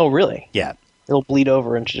 Oh, really? Yeah. It'll bleed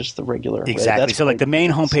over into just the regular. Exactly. So, like, the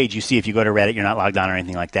main homepage you see if you go to Reddit, you're not logged on or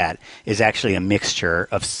anything like that, is actually a mixture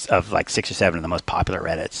of like 6 or 7 of the most popular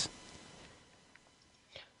Reddits.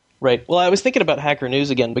 Right. Well, I was thinking about Hacker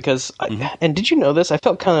News again because, and did you know this? I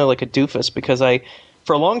felt kind of like a doofus because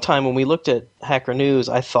for a long time when we looked at Hacker News,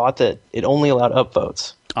 I thought that it only allowed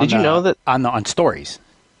upvotes. Did you know that on stories,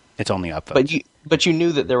 it's only upvotes? But you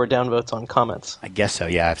knew that there were downvotes on comments. I guess so.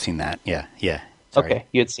 Yeah, I've seen that. Yeah. Sorry. Okay,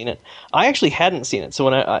 you had seen it. I actually hadn't seen it. So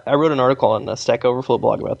when I wrote an article on the Stack Overflow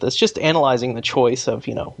blog about this, just analyzing the choice of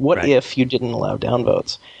what if you didn't allow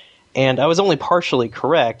downvotes. And I was only partially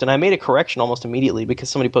correct, and I made a correction almost immediately because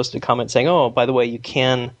somebody posted a comment saying, "Oh, by the way, you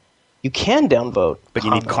can downvote, but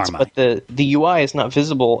you need karma." But the UI is not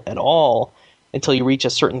visible at all until you reach a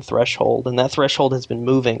certain threshold, and that threshold has been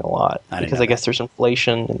moving a lot because I guess there's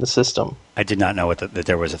inflation in the system. I did not know that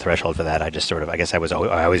there was a threshold for that. I just I guess I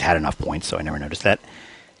always had enough points, so I never noticed that.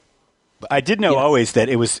 But I did know always that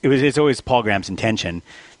it's always Paul Graham's intention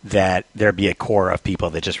that there be a core of people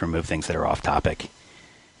that just remove things that are off topic,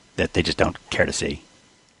 that they just don't care to see.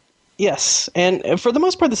 Yes, and for the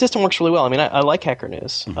most part, the system works really well. I mean, I like Hacker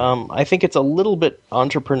News. Mm-hmm. I think it's a little bit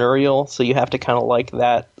entrepreneurial, so you have to kind of like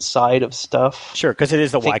that side of stuff. Sure, because it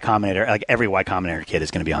is the Y Combinator. Like, every Y Combinator kid is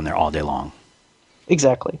going to be on there all day long.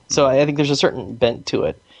 Exactly. So I think there's a certain bent to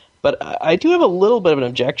it. But I do have a little bit of an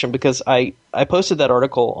objection because I posted that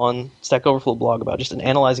article on Stack Overflow blog about just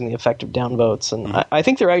analyzing the effect of downvotes, and I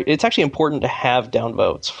think it's actually important to have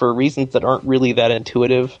downvotes for reasons that aren't really that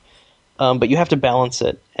intuitive. But you have to balance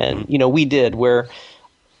it, and we did. Where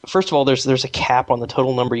first of all, there's a cap on the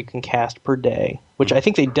total number you can cast per day, which I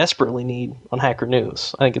think they desperately need on Hacker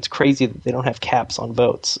News. I think it's crazy that they don't have caps on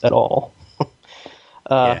votes at all.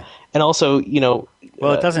 And also,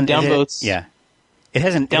 well, it doesn't downvotes. It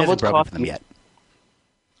hasn't broken for them yet,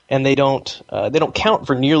 and they don't count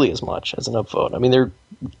for nearly as much as an upvote. I mean,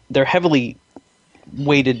 they're heavily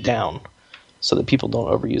weighted down. so that people don't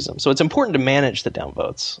overuse them. So it's important to manage the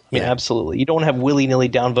downvotes. I mean, absolutely. You don't want to have willy-nilly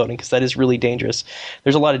downvoting because that is really dangerous.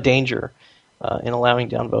 There's a lot of danger in allowing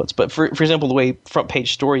downvotes. But for example, the way front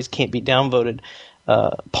page stories can't be downvoted,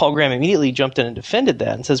 Paul Graham immediately jumped in and defended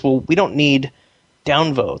that and says, well, we don't need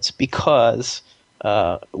downvotes because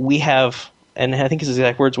we have, and I think his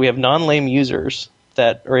exact words, we have non-lame users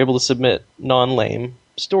that are able to submit non-lame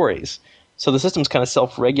stories. So the system's kind of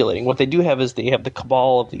self-regulating. What they do have is they have the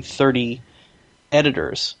cabal of the 30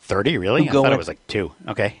 editors. 30, really? I thought it was like 2.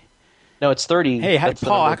 Okay. No, it's 30. Hey,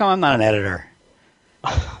 Paul, how come I'm not an editor?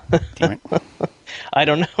 Damn it. I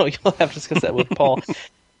don't know. You'll have to discuss that with Paul.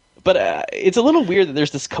 But it's a little weird that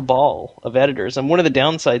there's this cabal of editors. And one of the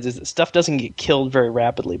downsides is that stuff doesn't get killed very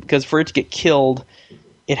rapidly, because for it to get killed,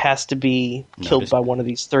 it has to be killed by one of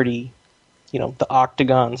these 30, the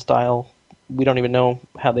Octagon style, we don't even know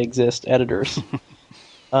how they exist, editors.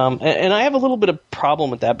 And I have a little bit of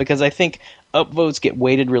problem with that, because I think upvotes get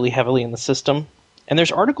weighted really heavily in the system. And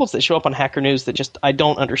there's articles that show up on Hacker News that just I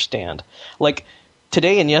don't understand. Like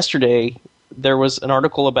today and yesterday, there was an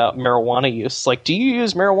article about marijuana use. Like, do you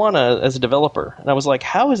use marijuana as a developer? And I was like,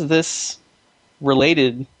 how is this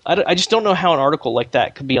related? I just don't know how an article like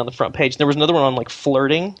that could be on the front page. There was another one on like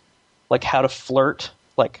flirting, like how to flirt,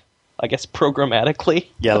 like I guess programmatically.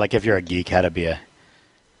 Yeah, like if you're a geek, how to be a...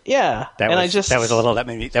 Yeah, that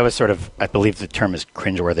was sort of, I believe the term is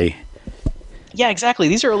cringeworthy. Yeah, exactly.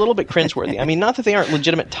 These are a little bit cringeworthy. I mean, not that they aren't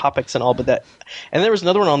legitimate topics and all, but that... And there was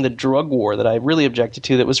another one on the drug war that I really objected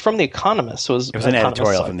to that was from The Economist. So it was an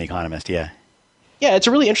editorial from The Economist, yeah. Yeah, it's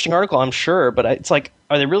a really interesting article, I'm sure, but it's like,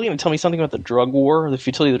 are they really going to tell me something about the drug war, the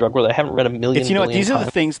futility of the drug war that I haven't read a million times?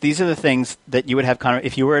 These are the things that you would have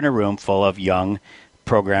if you were in a room full of young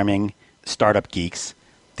programming startup geeks.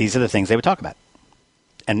 These are the things they would talk about.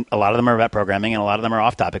 And a lot of them are about programming, and a lot of them are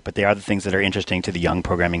off topic, but they are the things that are interesting to the young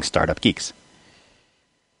programming startup geeks.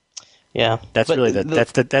 Yeah, that's really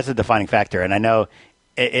that's the defining factor. And I know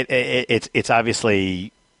it's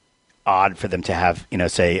obviously odd for them to have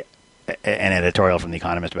say an editorial from The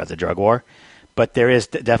Economist about the drug war, but there is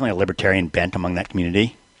definitely a libertarian bent among that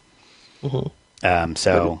community.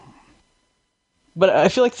 Mm-hmm. But I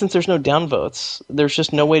feel like since there's no downvotes, there's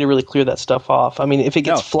just no way to really clear that stuff off. I mean, if it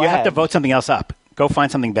gets flagged... you have to vote something else up. Go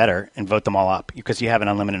find something better and vote them all up, because you have an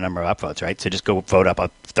unlimited number of upvotes, right? So just go vote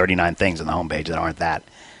up 39 things on the homepage that aren't that.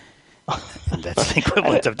 And that's the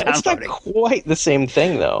equivalent of downvoting. It's not quite the same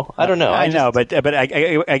thing, though. I don't know. I know, but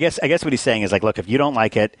I guess what he's saying is like, look, if you don't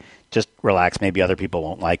like it, just relax. Maybe other people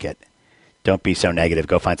won't like it. Don't be so negative.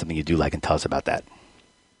 Go find something you do like and tell us about that.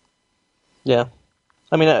 Yeah.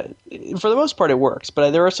 I mean, for the most part, it works,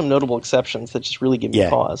 but there are some notable exceptions that just really give me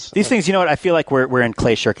pause. These things, I feel like we're in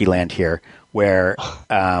Clay Shirky land here, where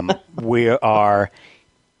we are,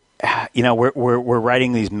 we're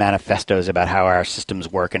writing these manifestos about how our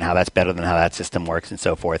systems work and how that's better than how that system works and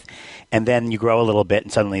so forth. And then you grow a little bit,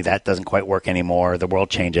 and suddenly that doesn't quite work anymore. The world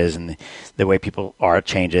changes, and the way people are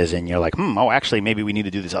changes, and you're like, actually, maybe we need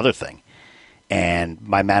to do this other thing. And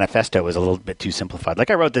my manifesto was a little bit too simplified. Like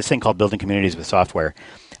I wrote this thing called Building Communities with Software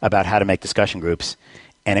about how to make discussion groups.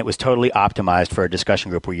 And it was totally optimized for a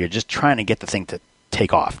discussion group where you're just trying to get the thing to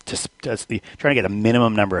take off, trying to get a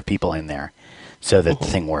minimum number of people in there so that the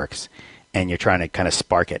thing works. And you're trying to kind of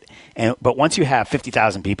spark it. But once you have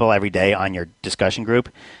 50,000 people every day on your discussion group,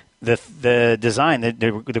 the design,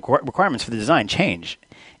 the requirements for the design change.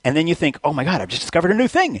 And then you think, oh, my God, I've just discovered a new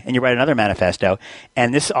thing. And you write another manifesto.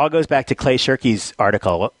 And this all goes back to Clay Shirky's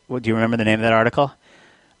article. What do you remember the name of that article?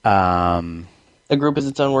 A group is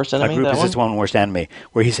its own worst enemy? A group is its own worst enemy.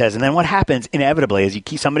 Where he says, and then what happens inevitably is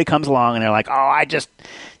somebody comes along and they're like, oh, I just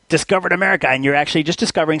discovered America. And you're actually just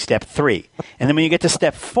discovering step 3. And then when you get to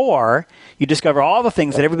step 4, you discover all the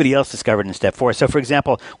things that everybody else discovered in step 4. So, for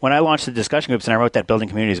example, when I launched the discussion groups and I wrote that Building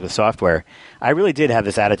Communities with Software, I really did have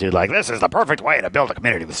this attitude like, this is the perfect way to build a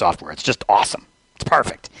community with software. It's just awesome. It's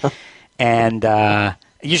perfect. And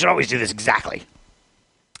you should always do this exactly.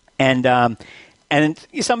 And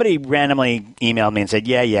somebody randomly emailed me and said,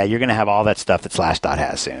 yeah, you're going to have all that stuff that Slashdot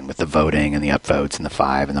has soon with the voting and the upvotes and the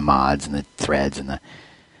 5 and the mods and the threads and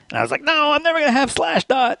I was like, no, I'm never going to have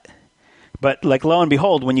Slashdot. But like lo and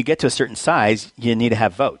behold, when you get to a certain size, you need to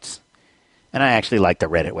have votes. And I actually like the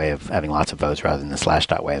Reddit way of having lots of votes rather than the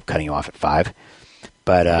Slashdot way of cutting you off at 5.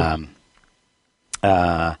 But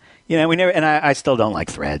we never, and I still don't like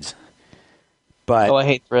threads. But I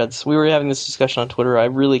hate threads. We were having this discussion on Twitter. I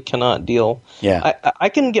really cannot deal. Yeah, I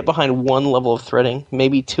can get behind one level of threading,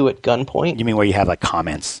 maybe 2 at gunpoint. You mean where you have like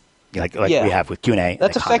comments like we have with Q&A.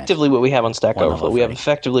 That's effectively what we have on Stack One level Overflow. of We have threading.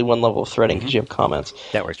 effectively one level of threading because you have comments.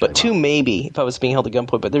 That works But really two well. maybe if I was being held at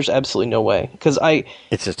gunpoint, but there's absolutely no way. Because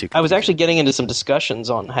It's just too I was confusing. actually getting into some discussions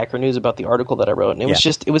on Hacker News about the article that I wrote, and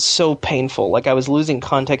it was so painful. Like I was losing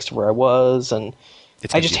context of where I was, and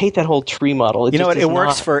It's I just confusing. hate that whole tree model. You know what? It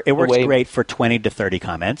works Great for 20 to 30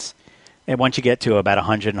 comments. And once you get to about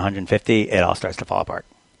 100 and 150, it all starts to fall apart.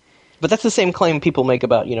 But that's the same claim people make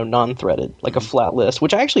about, non-threaded, like a flat list,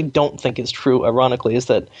 which I actually don't think is true, ironically, is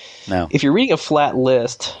that if you're reading a flat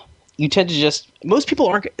list, you tend to most people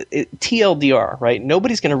aren't, TLDR, right?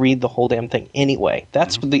 Nobody's going to read the whole damn thing anyway.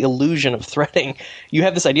 That's the illusion of threading. You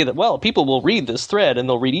have this idea that, well, people will read this thread and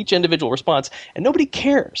they'll read each individual response, and nobody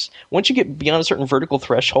cares. Once you get beyond a certain vertical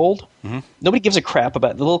threshold, nobody gives a crap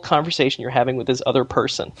about the little conversation you're having with this other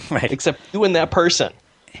person, Right. except you and that person.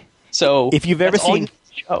 So If you've ever that's all seen- you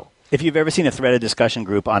need to show. If you've ever seen a threaded discussion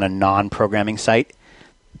group on a non-programming site,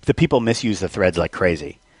 the people misuse the threads like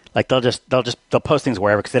crazy. Like they'll post things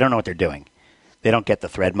wherever because they don't know what they're doing. They don't get the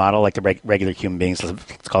thread model like the regular human beings.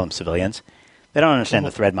 Let's call them civilians. They don't understand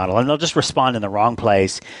the thread model, and they'll just respond in the wrong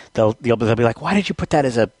place. They'll be like, "Why did you put that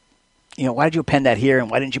as a, why did you append that here, and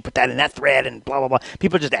why didn't you put that in that thread?" And blah blah blah.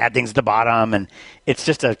 People just add things at the bottom, and it's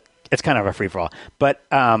kind of a free for all. But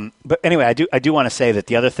anyway, I do want to say that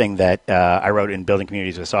the other thing that I wrote in Building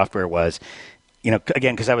Communities with Software was,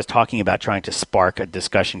 again, because I was talking about trying to spark a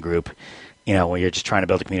discussion group. Where you're just trying to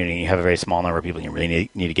build a community and you have a very small number of people, and you really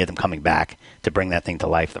need to get them coming back to bring that thing to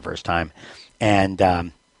life the first time. And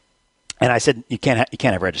I said you can't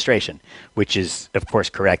have registration, which is of course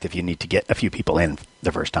correct if you need to get a few people in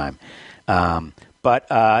the first time. But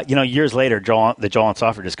years later, the Joel and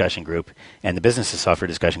Software discussion group and the Business of Software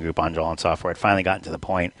discussion group on Joel and Software had finally gotten to the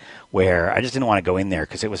point where I just didn't want to go in there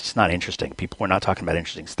because it was just not interesting. People were not talking about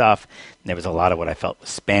interesting stuff. And there was a lot of what I felt was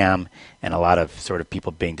spam and a lot of sort of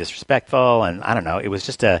people being disrespectful. And I don't know, it was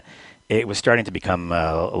starting to become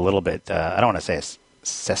a little bit, I don't want to say a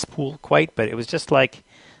cesspool quite, but it was just like,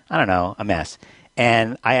 I don't know, a mess.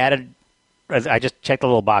 And I just checked the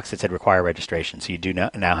little box that said require registration. So you do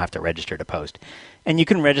now have to register to post. And you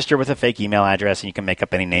can register with a fake email address, and you can make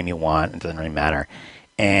up any name you want. It doesn't really matter.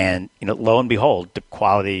 And lo and behold, the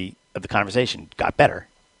quality of the conversation got better.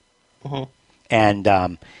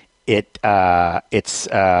 And it's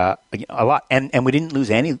a lot. And we didn't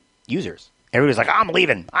lose any users. Everybody was like, "I'm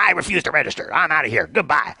leaving. I refuse to register. I'm out of here.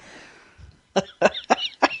 Goodbye."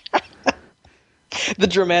 The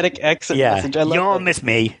dramatic exit message. I love You'll that. miss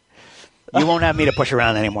me. You won't have me to push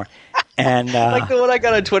around anymore. And Like the one I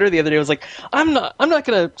got on Twitter the other day was like, I'm not going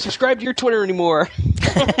to subscribe to your Twitter anymore.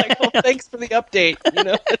 I'm like, well, thanks for the update.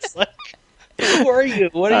 It's like, who are you?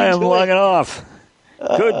 What are you doing? logging off.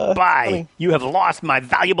 Goodbye. funny. You have lost my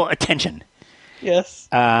valuable attention. Yes.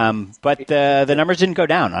 But the numbers didn't go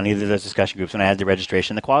down on either of those discussion groups when I had the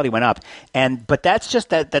registration. The quality went up, but that's just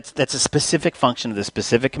that's a specific function of the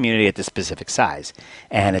specific community at the specific size.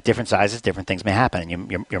 And at different sizes, different things may happen,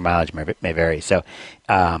 and your mileage may vary. So,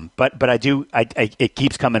 but it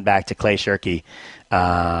keeps coming back to Clay Shirky.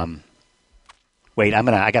 Wait,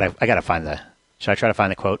 I gotta find the. Should I try to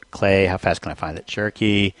find the quote? Clay, how fast can I find it?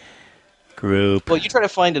 Shirky. Group. Well, you try to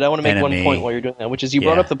find it. I want to make enemy. one point while you're doing that, which is you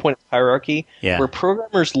brought up the point of hierarchy, where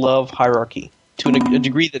programmers love hierarchy to a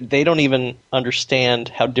degree that they don't even understand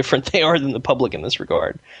how different they are than the public in this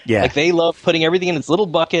regard. Yeah. Like they love putting everything in its little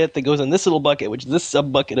bucket that goes in this little bucket, which is this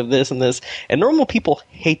sub-bucket of this and this, and normal people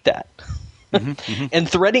hate that. And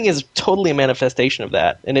threading is totally a manifestation of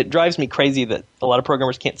that, and it drives me crazy that a lot of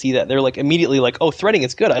programmers can't see that. They're like immediately like, "Oh, threading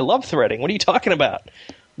is good. I love threading. What are you talking about?"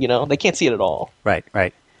 They can't see it at all. Right.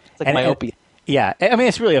 It's like myopia. Yeah, I mean,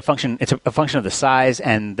 it's really a function. It's a function of the size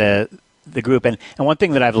and the group. And one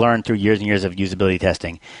thing that I've learned through years and years of usability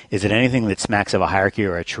testing is that anything that smacks of a hierarchy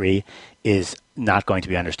or a tree is not going to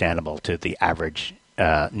be understandable to the average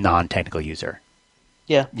non-technical user.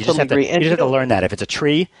 Yeah, You just have to learn that if it's a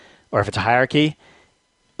tree or if it's a hierarchy,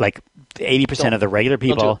 like 80% of the regular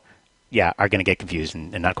people, are going to get confused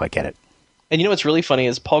and not quite get it. And what's really funny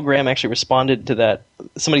is Paul Graham actually responded to that.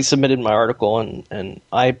 Somebody submitted my article, and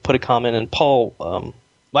I put a comment, and Paul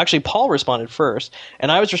responded first,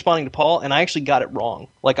 and I was responding to Paul, and I actually got it wrong.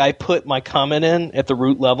 Like, I put my comment in at the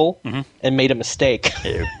root level and made a mistake.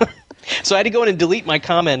 So I had to go in and delete my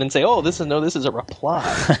comment and say, "Oh, this is a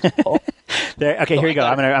reply." Okay, here you go.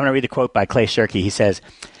 I'm going to read the quote by Clay Shirky. He says,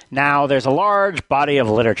 "Now, there's a large body of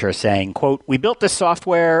literature saying, quote, we built this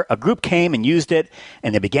software, a group came and used it,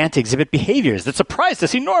 and they began to exhibit behaviors that surprised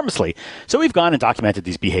us enormously. So we've gone and documented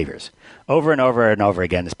these behaviors. Over and over and over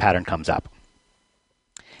again, this pattern comes up."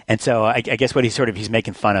 And so I guess what he's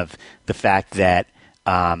making fun of the fact that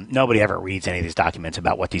Nobody ever reads any of these documents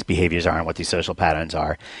about what these behaviors are and what these social patterns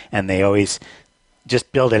are, and they always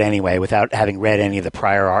just build it anyway without having read any of the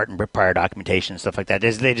prior art and prior documentation and stuff like that.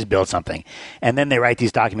 They just build something. And then they write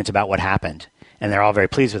these documents about what happened, and they're all very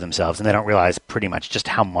pleased with themselves, and they don't realize pretty much just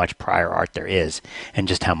how much prior art there is and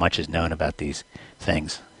just how much is known about these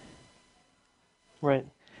things. Right.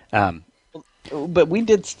 But we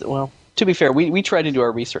did, well, to be fair, we tried to do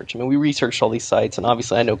our research. I mean, we researched all these sites, and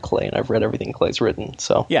obviously I know Clay, and I've read everything Clay's written,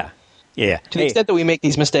 so... Yeah. To the extent that we make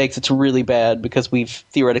these mistakes, it's really bad because we've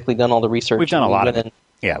theoretically done all the research. We've done a lot of it.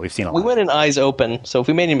 Yeah, we've seen a lot. We went in eyes open, so if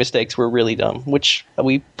we made any mistakes, we're really dumb, which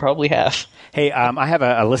we probably have. Hey, I have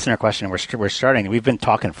a listener question. We're starting. We've been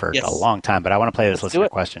talking for a long time, but I want to play this listener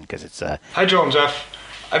question because it's... Hi, Joel and Jeff.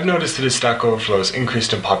 I've noticed that as Stack Overflow has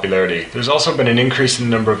increased in popularity, there's also been an increase in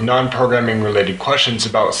the number of non-programming related questions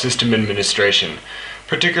about system administration,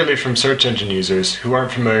 particularly from search engine users who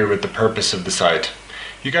aren't familiar with the purpose of the site.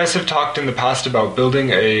 You guys have talked in the past about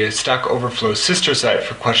building a Stack Overflow sister site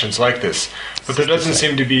for questions like this, but there doesn't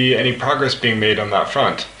seem to be any progress being made on that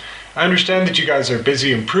front. I understand that you guys are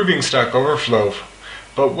busy improving Stack Overflow,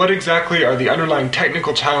 but what exactly are the underlying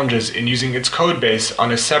technical challenges in using its code base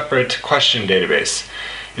on a separate question database?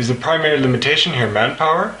 Is the primary limitation here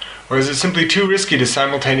manpower, or is it simply too risky to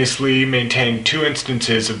simultaneously maintain two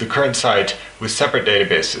instances of the current site with separate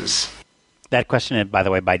databases? That question is, by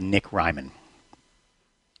the way, by Nick Ryman.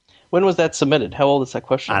 When was that submitted? How old is that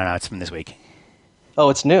question? I don't know. It's from this week. Oh,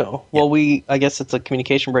 it's new. Well, I guess it's a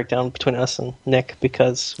communication breakdown between us and Nick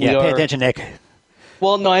because we pay attention, Nick.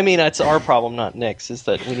 Well, no, I mean, it's our problem, not Nick's, is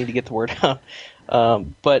that we need to get the word out.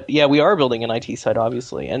 But yeah, we are building an IT site,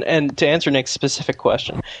 obviously. And to answer Nick's specific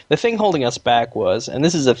question, the thing holding us back was, and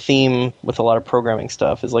this is a theme with a lot of programming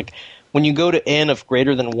stuff, is like when you go to n of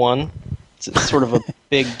greater than 1, it's sort of a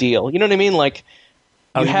big deal. You know what I mean? Like,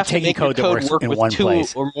 you have to make your code work with two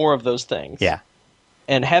or more of those things. Yeah.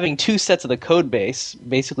 And having two sets of the code base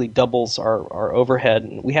basically doubles our overhead.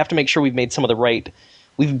 And we have to make sure we've made some of the right...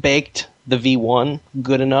 We've baked the V1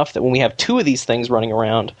 good enough that when we have two of these things running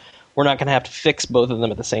around, we're not going to have to fix both of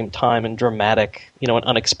them at the same time in dramatic, and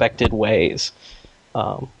unexpected ways.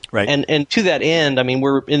 Right. And to that end, I mean,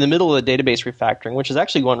 we're in the middle of the database refactoring, which is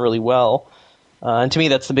actually going really well. And to me,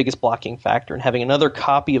 that's the biggest blocking factor. And having another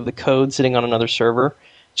copy of the code sitting on another server,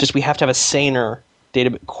 just we have to have a saner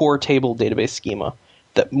core table database schema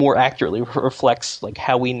that more accurately reflects like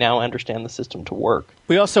how we now understand the system to work.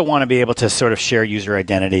 We also want to be able to sort of share user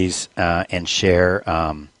identities and share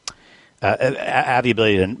have the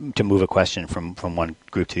ability to move a question from one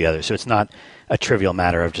group to the other. So it's not a trivial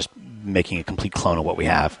matter of just making a complete clone of what we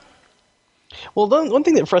have. Well, one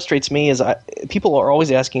thing that frustrates me is people are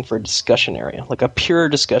always asking for a discussion area, like a pure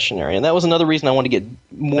discussion area. And that was another reason I wanted to get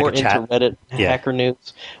more into Reddit and Hacker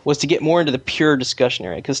News, was to get more into the pure discussion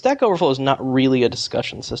area. Because Stack Overflow is not really a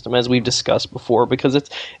discussion system, as we've discussed before, because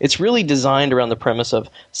it's really designed around the premise of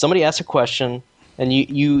somebody asks a question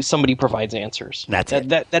and somebody provides answers. That's it.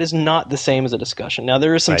 That is not the same as a discussion. Now,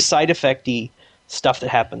 there is some side effecty stuff that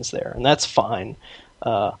happens there, and that's fine.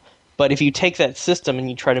 But if you take that system and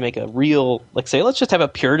you try to make a real, like say, let's just have a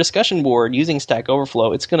pure discussion board using Stack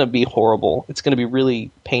Overflow, it's going to be horrible. It's going to be really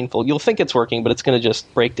painful. You'll think it's working, but it's going to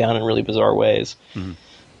just break down in really bizarre ways.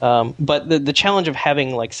 Mm-hmm. But the challenge of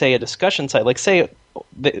having, like, say, a discussion site, like say,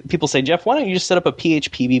 people say, Jeff, why don't you just set up a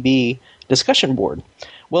PHPBB discussion board?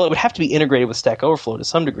 Well, it would have to be integrated with Stack Overflow to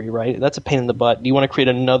some degree, right? That's a pain in the butt. Do you want to create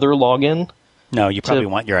another login? No, you probably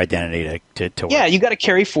want your identity to work. Yeah, you got to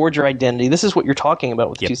carry forward your identity. This is what you're talking about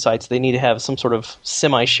with two sites. They need to have some sort of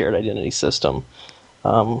semi-shared identity system.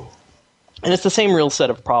 And it's the same real set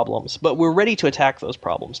of problems. But we're ready to attack those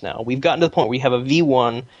problems now. We've gotten to the point where we have a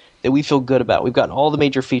V1 that we feel good about. We've gotten all the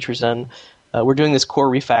major features in. We're doing this core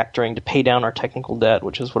refactoring to pay down our technical debt,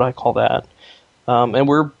 which is what I call that. And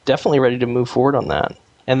we're definitely ready to move forward on that.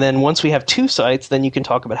 And then once we have two sites, then you can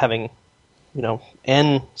talk about having,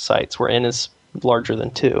 n sites where n is larger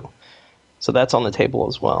than 2. So that's on the table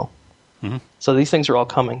as well. Mm-hmm. So these things are all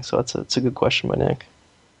coming. So it's a good question by Nick.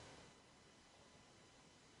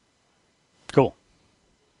 Cool.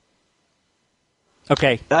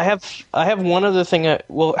 Okay. I have one other thing. I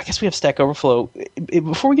guess we have Stack Overflow.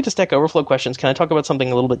 Before we get to Stack Overflow questions, can I talk about something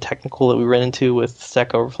a little bit technical that we ran into with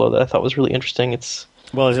Stack Overflow that I thought was really interesting? Is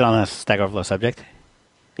it on a Stack Overflow subject?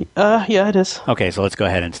 Yeah, it is. Okay, so let's go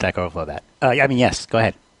ahead and Stack Overflow that. Yes, go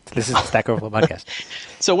ahead. This is the Stack Overflow podcast.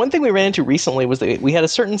 So one thing we ran into recently was that we had a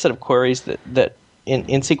certain set of queries that in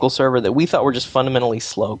SQL Server that we thought were just fundamentally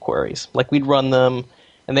slow queries. Like we'd run them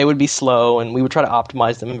and they would be slow, and we would try to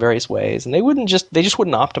optimize them in various ways, and they just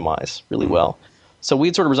wouldn't optimize really well. So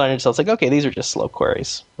we'd sort of resigned ourselves like, okay, these are just slow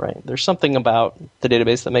queries, right? There's something about the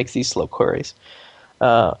database that makes these slow queries.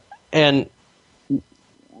 And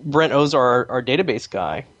Brent Ozar, our database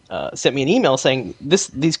guy, sent me an email saying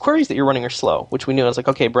these queries that you're running are slow, which we knew. I was like,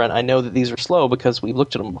 okay, Brent, I know that these are slow because we've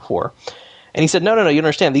looked at them before. And he said, no, you don't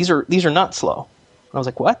understand. These are not slow. And I was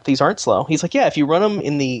like, what? These aren't slow? He's like, yeah, if you run them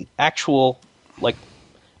in the actual like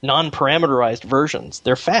non-parameterized versions,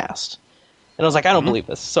 they're fast. And I was like, I don't believe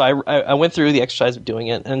this. So I went through the exercise of doing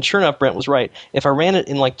it, and sure enough, Brent was right. If I ran it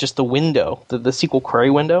in like just the window, the SQL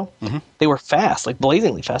query window, they were fast, like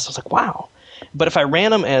blazingly fast. I was like, wow. But if I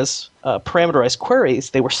ran them as parameterized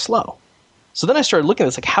queries, they were slow. So then I started looking at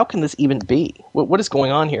this, like, how can this even be? What is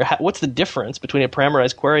going on here? What's the difference between a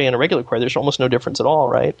parameterized query and a regular query? There's almost no difference at all,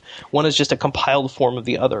 right? One is just a compiled form of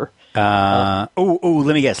the other. Let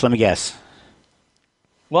me guess.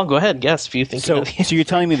 Well, go ahead, guess if you think. So you're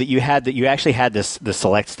telling me that you actually had the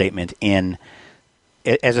select statement in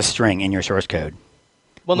as a string in your source code.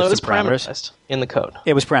 Well, no, it was parameterized in the code.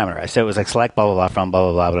 It was parameterized, so it was like select blah blah blah from blah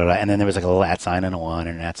blah blah blah blah, and then there was like a little @ sign and a 1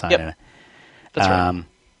 and an @ sign. Yep. That's right.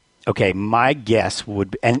 Okay, my guess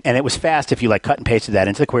would be, and it was fast if you like cut and pasted that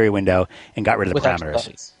into the query window and got rid of the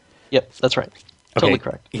parameters. Yep, that's right. Totally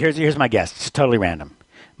correct. Here's my guess. It's totally random.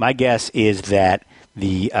 My guess is that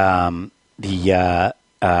the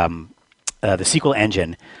SQL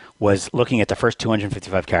engine was looking at the first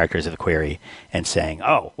 255 characters of the query and saying,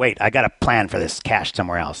 oh, wait, I got a plan for this cached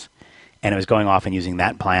somewhere else. And it was going off and using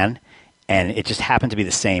that plan, and it just happened to be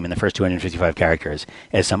the same in the first 255 characters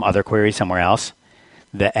as some other query somewhere else,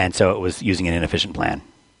 and so it was using an inefficient plan.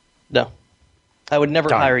 No. I would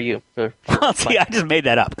never hire you. See, I just made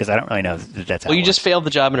that up because I don't really know if that's how Well, you just failed the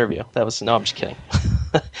job interview. No, I'm just kidding.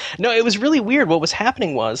 No, it was really weird. What was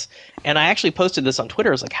happening was, and I actually posted this on Twitter,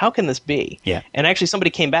 I was like, how can this be? Yeah. And actually somebody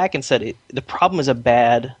came back and said, the problem is a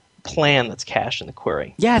bad plan that's cached in the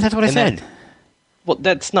query. Yeah, that's what I said. Well,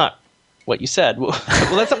 that's not what you said. Well,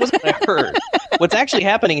 that's not what I heard. What's actually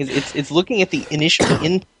happening is it's looking at the initial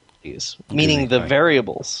input values, meaning the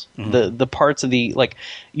variables, the parts of the, like,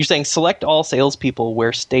 you're saying select all salespeople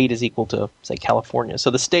where state is equal to, say, California.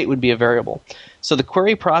 So the state would be a variable. So the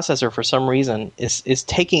query processor, for some reason, is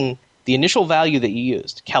taking the initial value that you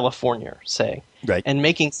used, California, say, right, and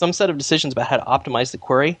making some set of decisions about how to optimize the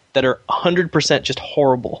query that are 100% just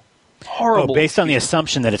horrible. Horrible. Oh, based on the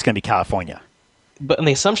assumption that it's going to be California. But on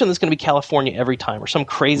the assumption that it's going to be California every time, or some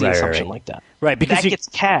crazy assumption like that. Right, because that gets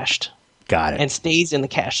cached. Got it. And stays in the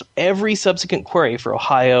cache. So every subsequent query for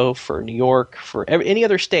Ohio, for New York, for any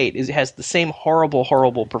other state has the same horrible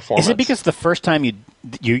performance. Is it because the first time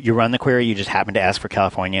you run the query, you just happened to ask for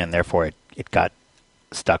California, and therefore it got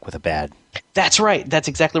stuck with a bad? That's right. That's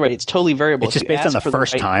exactly right. It's totally variable. It's just based on the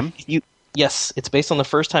first time? Yes, it's based on the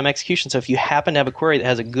first time execution. So if you happen to have a query that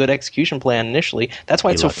has a good execution plan initially, that's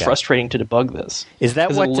why it's so frustrating to debug this. Is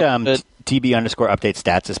that what TB_update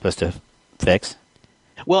stats is supposed to fix?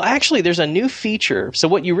 Well, actually, there's a new feature. So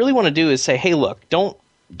what you really want to do is say, hey, look, don't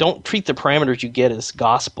treat the parameters you get as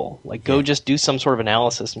gospel. Like, go just do some sort of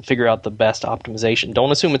analysis and figure out the best optimization.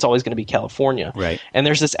 Don't assume it's always going to be California. Right. And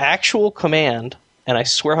there's this actual command, and I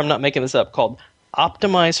swear I'm not making this up, called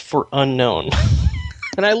optimize for unknown.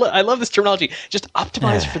 And I love this terminology. Just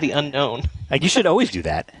optimize for the unknown. You should always do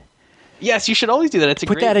that. Yes, you should always do that. It's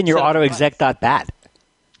Put that in your autoexec.bat.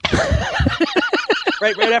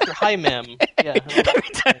 Right after hi mem. Yeah. Every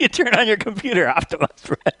time you turn on your computer,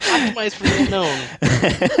 optimize for the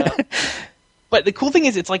unknown. But the cool thing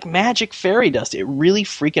is, it's like magic fairy dust. It really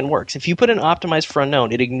freaking works. If you put an optimize for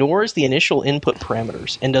unknown, it ignores the initial input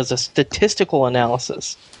parameters and does a statistical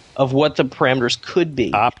analysis of what the parameters could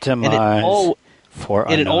be. Optimize for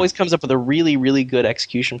unknown. And it always comes up with a really, really good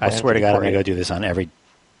execution plan. I swear to God, I'm going to go do this on every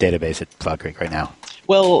database at Cloud Creek right now.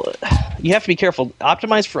 Well, you have to be careful.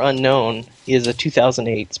 Optimize for unknown is a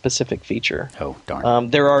 2008 specific feature. Oh, darn.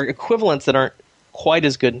 There are equivalents that aren't quite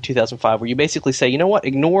as good in 2005, where you basically say, you know what,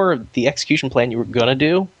 ignore the execution plan you were going to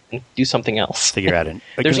do and do something else. Figure out it.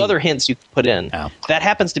 There's other hints you can put in. Oh. That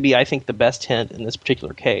happens to be, I think, the best hint in this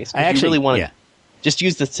particular case. I actually really want to just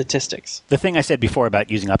use the statistics. The thing I said before about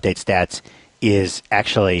using update stats is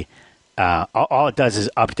actually all it does is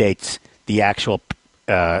updates the actual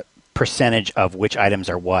percentage of which items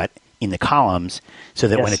are what in the columns, so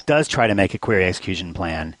that when it does try to make a query execution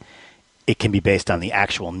plan, it can be based on the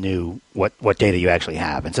actual new what data you actually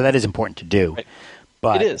have. And so that is important to do. Right.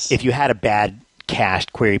 But it is. If you had a bad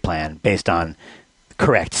cached query plan based on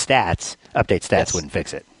correct stats, update stats wouldn't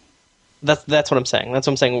fix it. That's what I'm saying. That's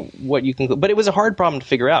what I'm saying. What you can, but it was a hard problem to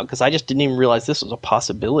figure out because I just didn't even realize this was a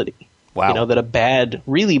possibility. Wow. That a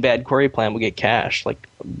really bad query plan will get cached like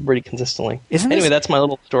pretty consistently. Anyway, that's my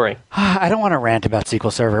little story. I don't want to rant about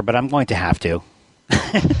SQL Server, but I'm going to have to.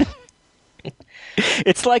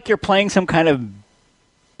 It's like you're playing some kind of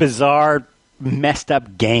bizarre, messed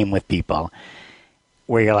up game with people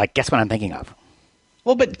where you're like, guess what I'm thinking of?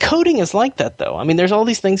 Well, but coding is like that, though. I mean, there's all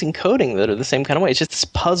these things in coding that are the same kind of way. It's just this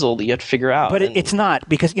puzzle that you have to figure out. But it's not,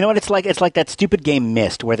 because you know what it's like? It's like that stupid game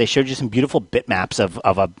Myst, where they showed you some beautiful bitmaps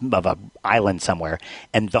of a island somewhere,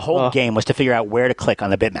 and the whole game was to figure out where to click on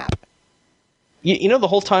the bitmap. The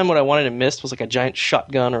whole time what I wanted in Myst was like a giant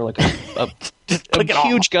shotgun or like a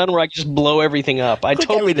huge gun where I could just blow everything up. I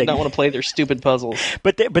totally did not want to play their stupid puzzles.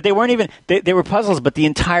 But they weren't even they were puzzles. But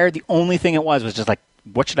the only thing it was just like,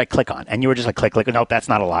 what should I click on? And you were just like, click. No, that's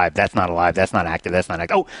not alive. That's not alive. That's not active. That's not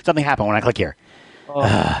active. Oh, something happened when I click here. Oh,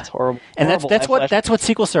 that's horrible. And that's what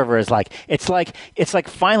SQL Server is like. It's like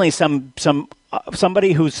finally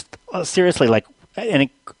somebody who's seriously like. And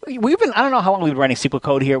I don't know how long we've been writing SQL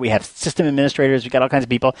code here. We have system administrators. We've got all kinds of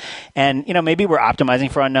people. And, maybe we're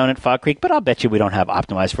optimizing for unknown at Fog Creek, but I'll bet you we don't have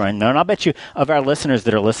optimized for unknown. I'll bet you of our listeners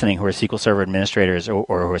that are listening who are SQL Server administrators or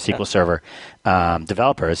who are SQL Server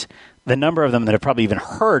developers, the number of them that have probably even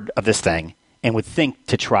heard of this thing and would think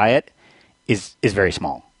to try it is very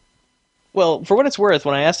small. Well, for what it's worth,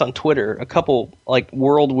 when I asked on Twitter, a couple like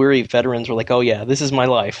world-weary veterans were like, "Oh yeah, this is my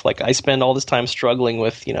life. Like I spend all this time struggling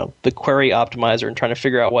with the query optimizer and trying to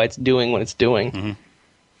figure out why it's doing what it's doing." Mm-hmm.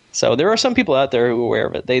 So there are some people out there who are aware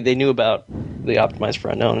of it. They knew about the optimize for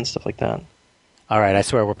unknown and stuff like that. All right, I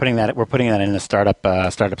swear we're putting that in the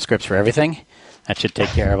startup scripts for everything. That should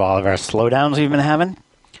take care of all of our slowdowns we've been having.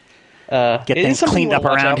 Get things cleaned up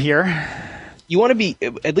around here. You want to be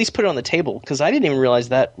at least put it on the table, because I didn't even realize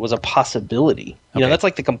that was a possibility. That's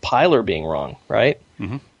like the compiler being wrong, right?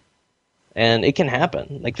 Mm-hmm. And it can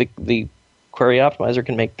happen. Like the query optimizer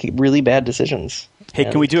can make really bad decisions. Hey,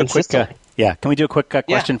 can we do a quick? Can we do a quick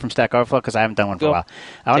question from Stack Overflow, because I haven't done one for a while.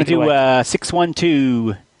 I want to do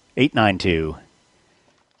 612892.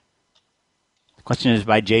 The question is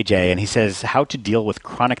by JJ, and he says how to deal with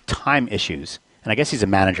chronic time issues. And I guess he's a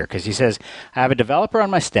manager, because he says, I have a developer on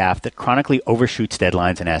my staff that chronically overshoots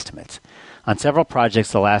deadlines and estimates. On several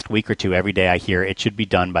projects the last week or two, every day I hear it should be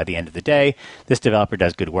done by the end of the day. This developer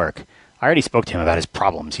does good work. I already spoke to him about his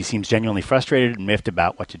problems. He seems genuinely frustrated and miffed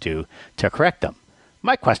about what to do to correct them.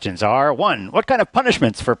 My questions are, 1, what kind of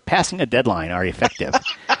punishments for passing a deadline are effective?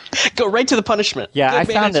 Go right to the punishment. Yeah, I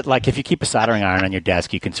found that like if you keep a soldering iron on your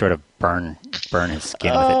desk, you can sort of burn his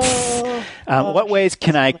skin with it. What ways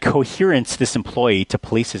can I coherence this employee to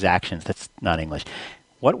police his actions? That's not English.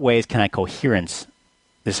 What ways can I coherence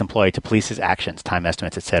this employee to police his actions, time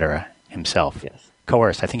estimates, etc. himself? Yes.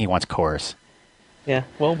 Coerce. I think he wants coerce. Yeah.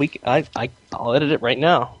 Well, I'll edit it right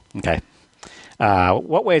now. Okay.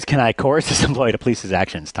 What ways can I coerce this employee to police his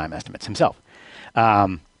actions, time estimates himself?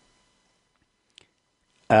 I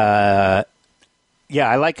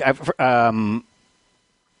like.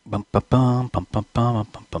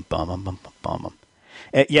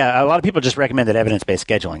 A lot of people just recommended evidence-based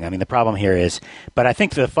scheduling. I mean, the problem here is, but I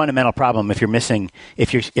think the fundamental problem, if you're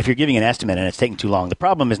giving an estimate and it's taking too long, the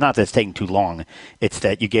problem is not that it's taking too long; it's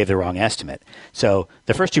that you gave the wrong estimate. So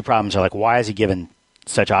the first two problems are like, why is he given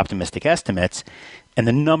such optimistic estimates? And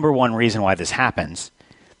the number one reason why this happens,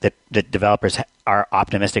 that developers are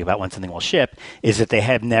optimistic about when something will ship, is that they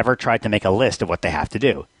have never tried to make a list of what they have to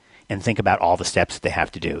do and think about all the steps that they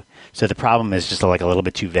have to do. So the problem is just like a little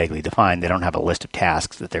bit too vaguely defined. They don't have a list of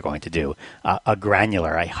tasks that they're going to do,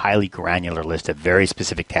 a highly granular list of very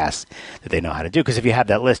specific tasks that they know how to do. Because if you have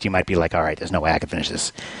that list, you might be like, all right, there's no way I can finish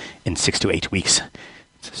this in 6 to 8 weeks.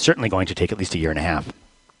 It's certainly going to take at least a year and a half.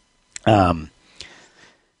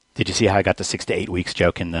 Did you see how I got the 6 to 8 weeks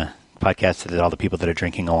joke in the podcast that all the people that are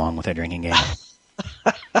drinking along with their drinking game?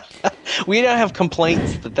 We don't have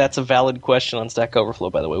complaints that that's a valid question on Stack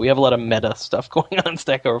Overflow, by the way. We have a lot of meta stuff going on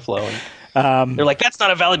Stack Overflow. And they're like, that's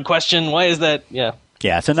not a valid question. Why is that? Yeah.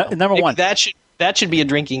 Yeah. So number one. That should be a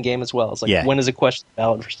drinking game as well. It's like, when is a question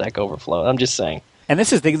valid for Stack Overflow? I'm just saying. And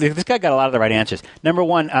this guy got a lot of the right answers. Number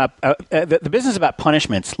one, the business about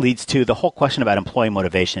punishments leads to the whole question about employee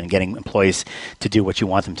motivation and getting employees to do what you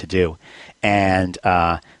want them to do. And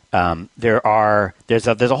there's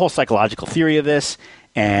a whole psychological theory of this.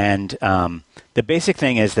 And the basic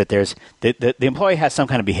thing is that there's the employee has some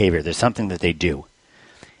kind of behavior. There's something that they do,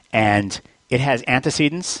 and it has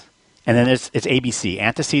antecedents, and then it's ABC: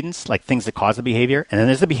 antecedents, like things that cause the behavior, and then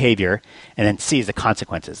there's the behavior, and then C is the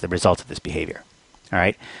consequences, the results of this behavior. All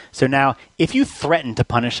right. So now, if you threaten to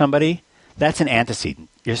punish somebody, that's an antecedent.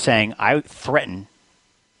 You're saying, I threaten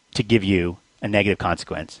to give you a negative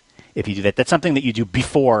consequence if you do that. That's something that you do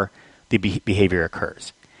before the behavior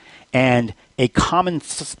occurs. And a common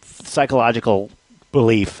psychological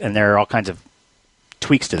belief, and there are all kinds of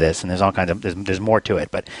tweaks to this, and there's more to it,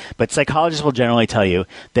 but psychologists will generally tell you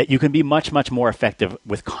that you can be much, much more effective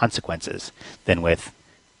with consequences than with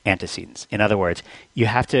antecedents. In other words, you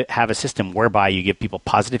have to have a system whereby you give people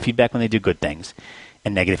positive feedback when they do good things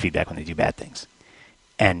and negative feedback when they do bad things.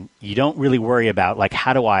 And you don't really worry about, like,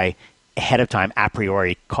 how do I ahead of time a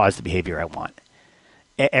priori cause the behavior I want?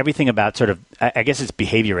 Everything about sort of, I guess it's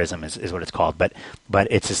behaviorism is what it's called, but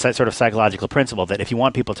it's a sort of psychological principle that if you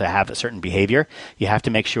want people to have a certain behavior, you have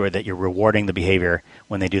to make sure that you're rewarding the behavior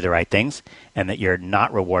when they do the right things, and that you're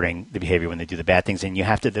not rewarding the behavior when they do the bad things. And you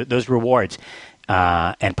have to, those rewards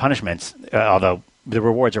and punishments, although the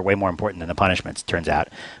rewards are way more important than the punishments, turns out,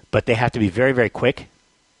 but they have to be very, very quick,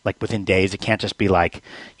 like within days. It can't just be like,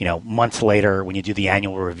 months later when you do the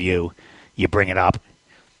annual review, you bring it up.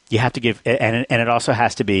 You have to give, and it also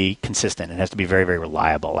has to be consistent. It has to be very, very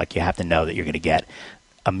reliable. Like, you have to know that you're going to get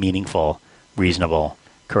a meaningful, reasonable,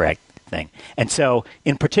 correct thing. And so,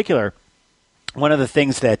 in particular, one of the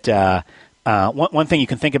things that one thing you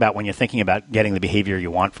can think about when you're thinking about getting the behavior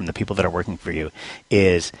you want from the people that are working for you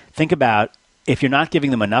is think about, if you're not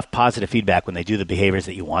giving them enough positive feedback when they do the behaviors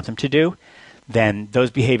that you want them to do, then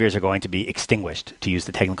those behaviors are going to be extinguished, to use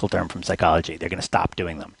the technical term from psychology. They're going to stop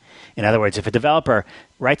doing them. In other words, if a developer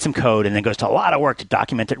writes some code and then goes to a lot of work to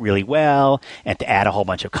document it really well and to add a whole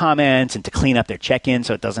bunch of comments and to clean up their check-in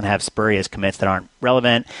so it doesn't have spurious commits that aren't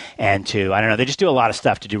relevant, and to, they just do a lot of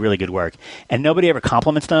stuff to do really good work, and nobody ever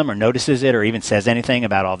compliments them or notices it or even says anything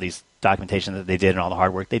about all these documentation that they did and all the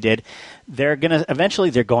hard work they did, they're going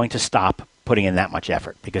to stop putting in that much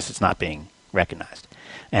effort because it's not being recognized.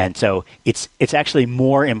 And so it's actually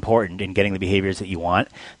more important in getting the behaviors that you want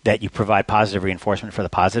that you provide positive reinforcement for the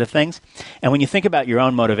positive things. And when you think about your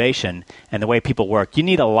own motivation and the way people work, you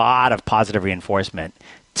need a lot of positive reinforcement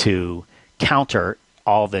to counter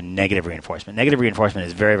all the negative reinforcement. Negative reinforcement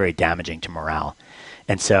is very, very damaging to morale.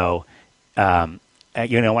 And so, when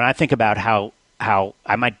I think about how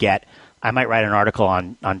I might write an article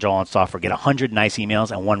on Joel and Software, get 100 nice emails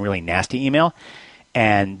and one really nasty email.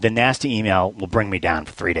 And the nasty email will bring me down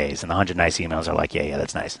for 3 days, and the 100 nice emails are like, yeah,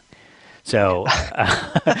 that's nice. So,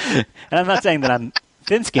 and I'm not saying that I'm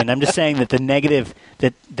thin-skinned. I'm just saying that the negative,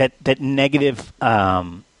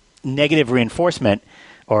 negative reinforcement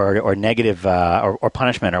or negative or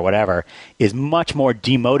punishment or whatever is much more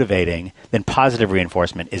demotivating than positive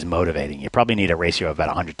reinforcement is motivating. You probably need a ratio of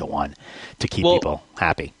about 100-to-1 to keep people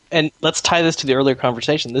happy. And let's tie this to the earlier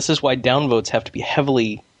conversation. This is why downvotes have to be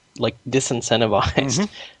heavily disincentivized.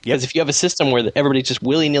 Because if you have a system where everybody's just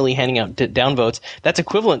willy-nilly handing out downvotes, that's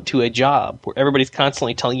equivalent to a job where everybody's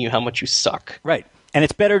constantly telling you how much you suck. Right. And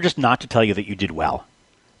it's better just not to tell you that you did well,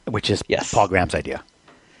 which is Paul Graham's idea.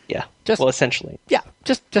 Yeah. Essentially. Yeah.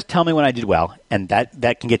 Just tell me when I did well, and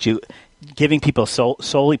that can get you giving people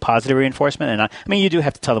solely positive reinforcement. And you do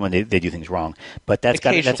have to tell them when they do things wrong, but that's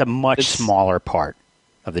a much smaller part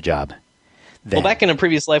of the job. Well, back in a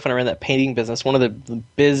previous life when I ran that painting business, one of the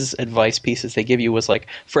biz advice pieces they give you was like,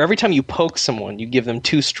 for every time you poke someone, you give them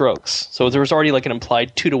 2 strokes. So there was already like an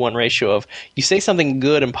implied 2-to-1 ratio of you say something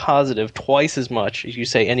good and positive twice as much as you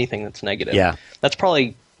say anything that's negative. Yeah. That's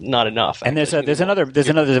probably not enough. And there's a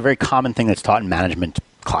very common thing that's taught in management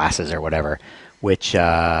classes or whatever, which is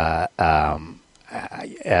that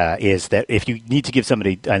if you need to give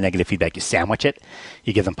somebody negative feedback, you sandwich it.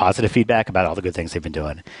 You give them positive feedback about all the good things they've been doing,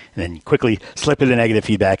 and then you quickly slip in the negative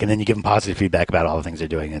feedback, and then you give them positive feedback about all the things they're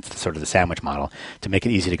doing. It's sort of the sandwich model to make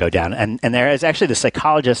it easy to go down. And there is actually, the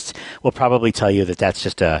psychologists will probably tell you that that's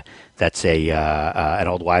just an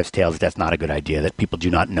old wives' tale, that's not a good idea, that people do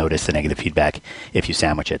not notice the negative feedback if you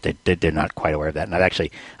sandwich it. They're not quite aware of that. And I've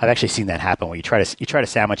actually seen that happen where you try to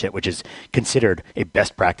sandwich it, which is considered a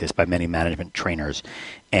best practice by many management trainers.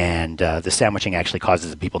 And the sandwiching actually causes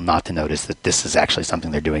the people not to notice that this is actually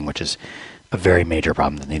something they're doing, which is a very major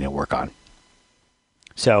problem that they need to work on.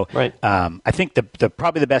 So right. I think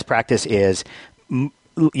probably the best practice is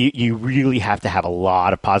you really have to have a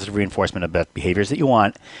lot of positive reinforcement about behaviors that you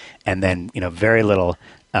want, and then very little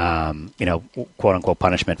quote unquote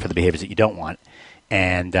punishment for the behaviors that you don't want.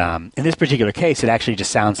 And in this particular case, it actually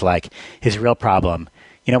just sounds like his real problem.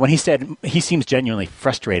 When he said he seems genuinely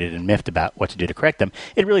frustrated and miffed about what to do to correct them,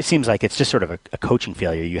 it really seems like it's just sort of a coaching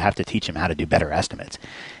failure. You have to teach him how to do better estimates,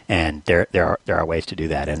 and there are ways to do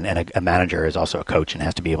that. And a manager is also a coach and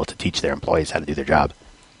has to be able to teach their employees how to do their job.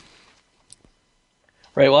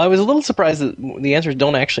 Right. Well, I was a little surprised that the answers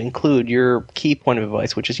don't actually include your key point of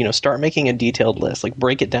advice, which is start making a detailed list,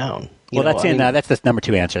 break it down. That's the number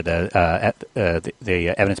 2 answer, the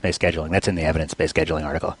evidence-based scheduling. That's in the evidence-based scheduling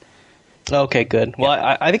article. Okay, good. Well,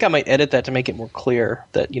 I think I might edit that to make it more clear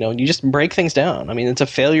that, you just break things down. I mean, it's a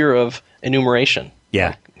failure of enumeration.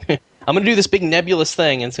 Yeah. I'm going to do this big nebulous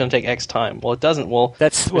thing, and it's going to take X time. Well, it doesn't.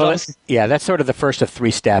 That's sort of the first of 3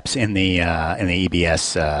 steps in the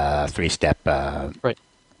EBS 3-step right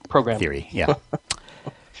program theory. Yeah.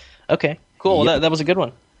 Okay, cool. Yep. Well, that was a good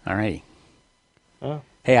one. All right. Oh.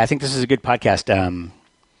 Hey, I think this is a good podcast.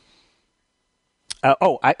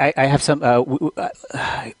 I have some.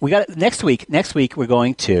 We got next week. Next week we're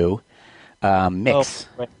going to Mix. Oh,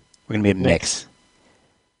 right. We're going to be at Mix.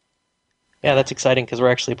 Yeah, that's exciting because we're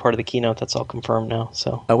actually part of the keynote. That's all confirmed now.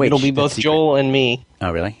 So wait, it'll be both Joel and me.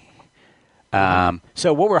 Oh, really?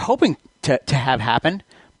 So what we're hoping to have happen,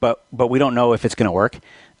 but we don't know if it's going to work,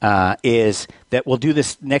 is that we'll do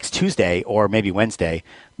this next Tuesday or maybe Wednesday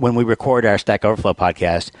when we record our Stack Overflow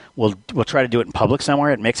podcast. We'll try to do it in public somewhere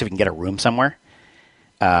at Mix if we can get a room somewhere.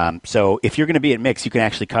 So if you're going to be at Mix, you can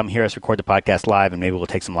actually come hear us record the podcast live, and maybe we'll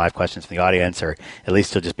take some live questions from the audience, or at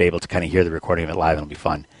least you'll just be able to kind of hear the recording of it live, and it'll be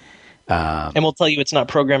fun. And we'll tell you it's not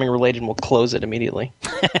programming related, and we'll close it immediately.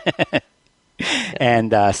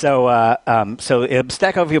 And so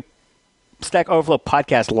Stack Overflow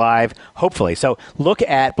podcast live, hopefully. So look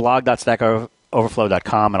at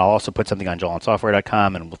blog.stackoverflow.com, and I'll also put something on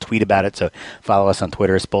joelandsoftware.com, and we'll tweet about it. So follow us on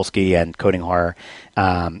Twitter, Spolsky and Coding Horror,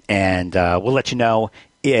 and we'll let you know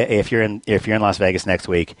if you're in Las Vegas next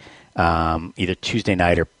week, either Tuesday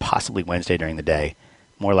night or possibly Wednesday during the day.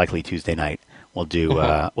 More likely Tuesday night. We'll do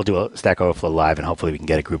a Stack Overflow live, and hopefully we can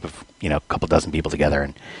get a group of a couple dozen people together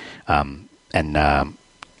and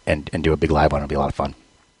do a big live one. It'll be a lot of fun.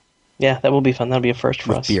 Yeah, that will be fun. That'll be a first for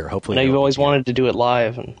With us. beer, hopefully. I know you've always wanted to do it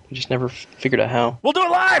live, and we just never figured out how. We'll do it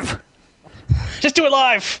live. Just do it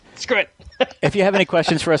live. Screw it. If you have any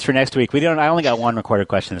questions for us for next week, I only got one recorded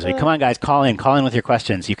question this week. Come on, guys, call in with your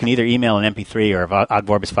questions. You can either email an MP3 or a Ogg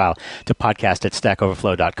Vorbis file to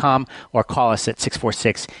podcast@stackoverflow.com or call us at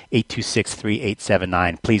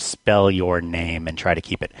 646-826-3879. Please spell your name and try to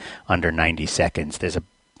keep it under 90 seconds. There's a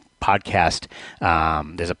podcast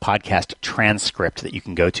transcript that you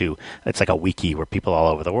can go to. It's like a wiki where people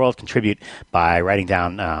all over the world contribute by writing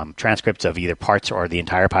down transcripts of either parts or the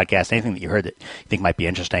entire podcast, anything that you heard that you think might be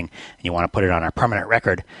interesting, and you want to put it on our permanent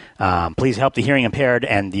record. Please help the hearing impaired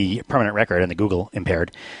and the permanent record and the Google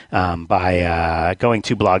impaired by going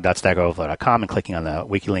to blog.stackoverflow.com and clicking on the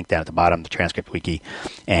wiki link down at the bottom, the transcript wiki,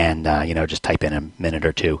 and just type in a minute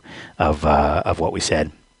or two of what we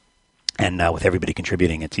said. And with everybody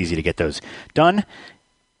contributing, it's easy to get those done.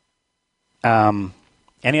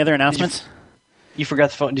 Any other announcements? You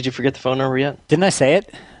forgot the phone. Did you forget the phone number yet? Didn't I say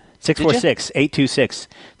it?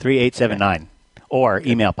 646-826-3879. Or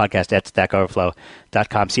email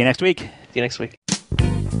podcast@stackoverflow.com. See you next week. See you next week.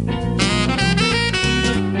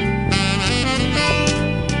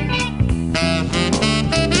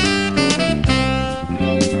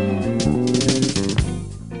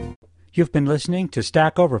 You've been listening to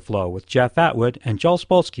Stack Overflow with Jeff Atwood and Joel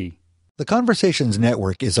Spolsky. The Conversations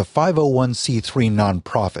Network is a 501c3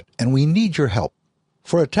 nonprofit, and we need your help.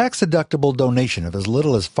 For a tax-deductible donation of as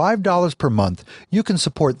little as $5 per month, you can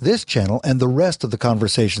support this channel and the rest of the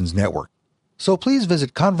Conversations Network. So please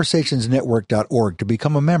visit conversationsnetwork.org to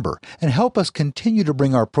become a member and help us continue to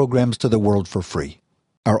bring our programs to the world for free.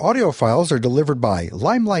 Our audio files are delivered by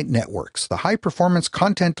Limelight Networks, the high-performance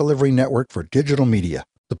content delivery network for digital media.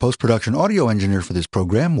 The post-production audio engineer for this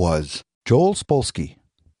program was Joel Spolsky.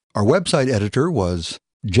 Our website editor was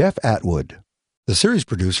Jeff Atwood. The series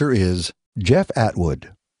producer is Jeff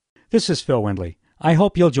Atwood. This is Phil Windley. I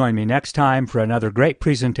hope you'll join me next time for another great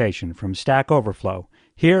presentation from Stack Overflow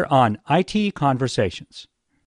here on IT Conversations.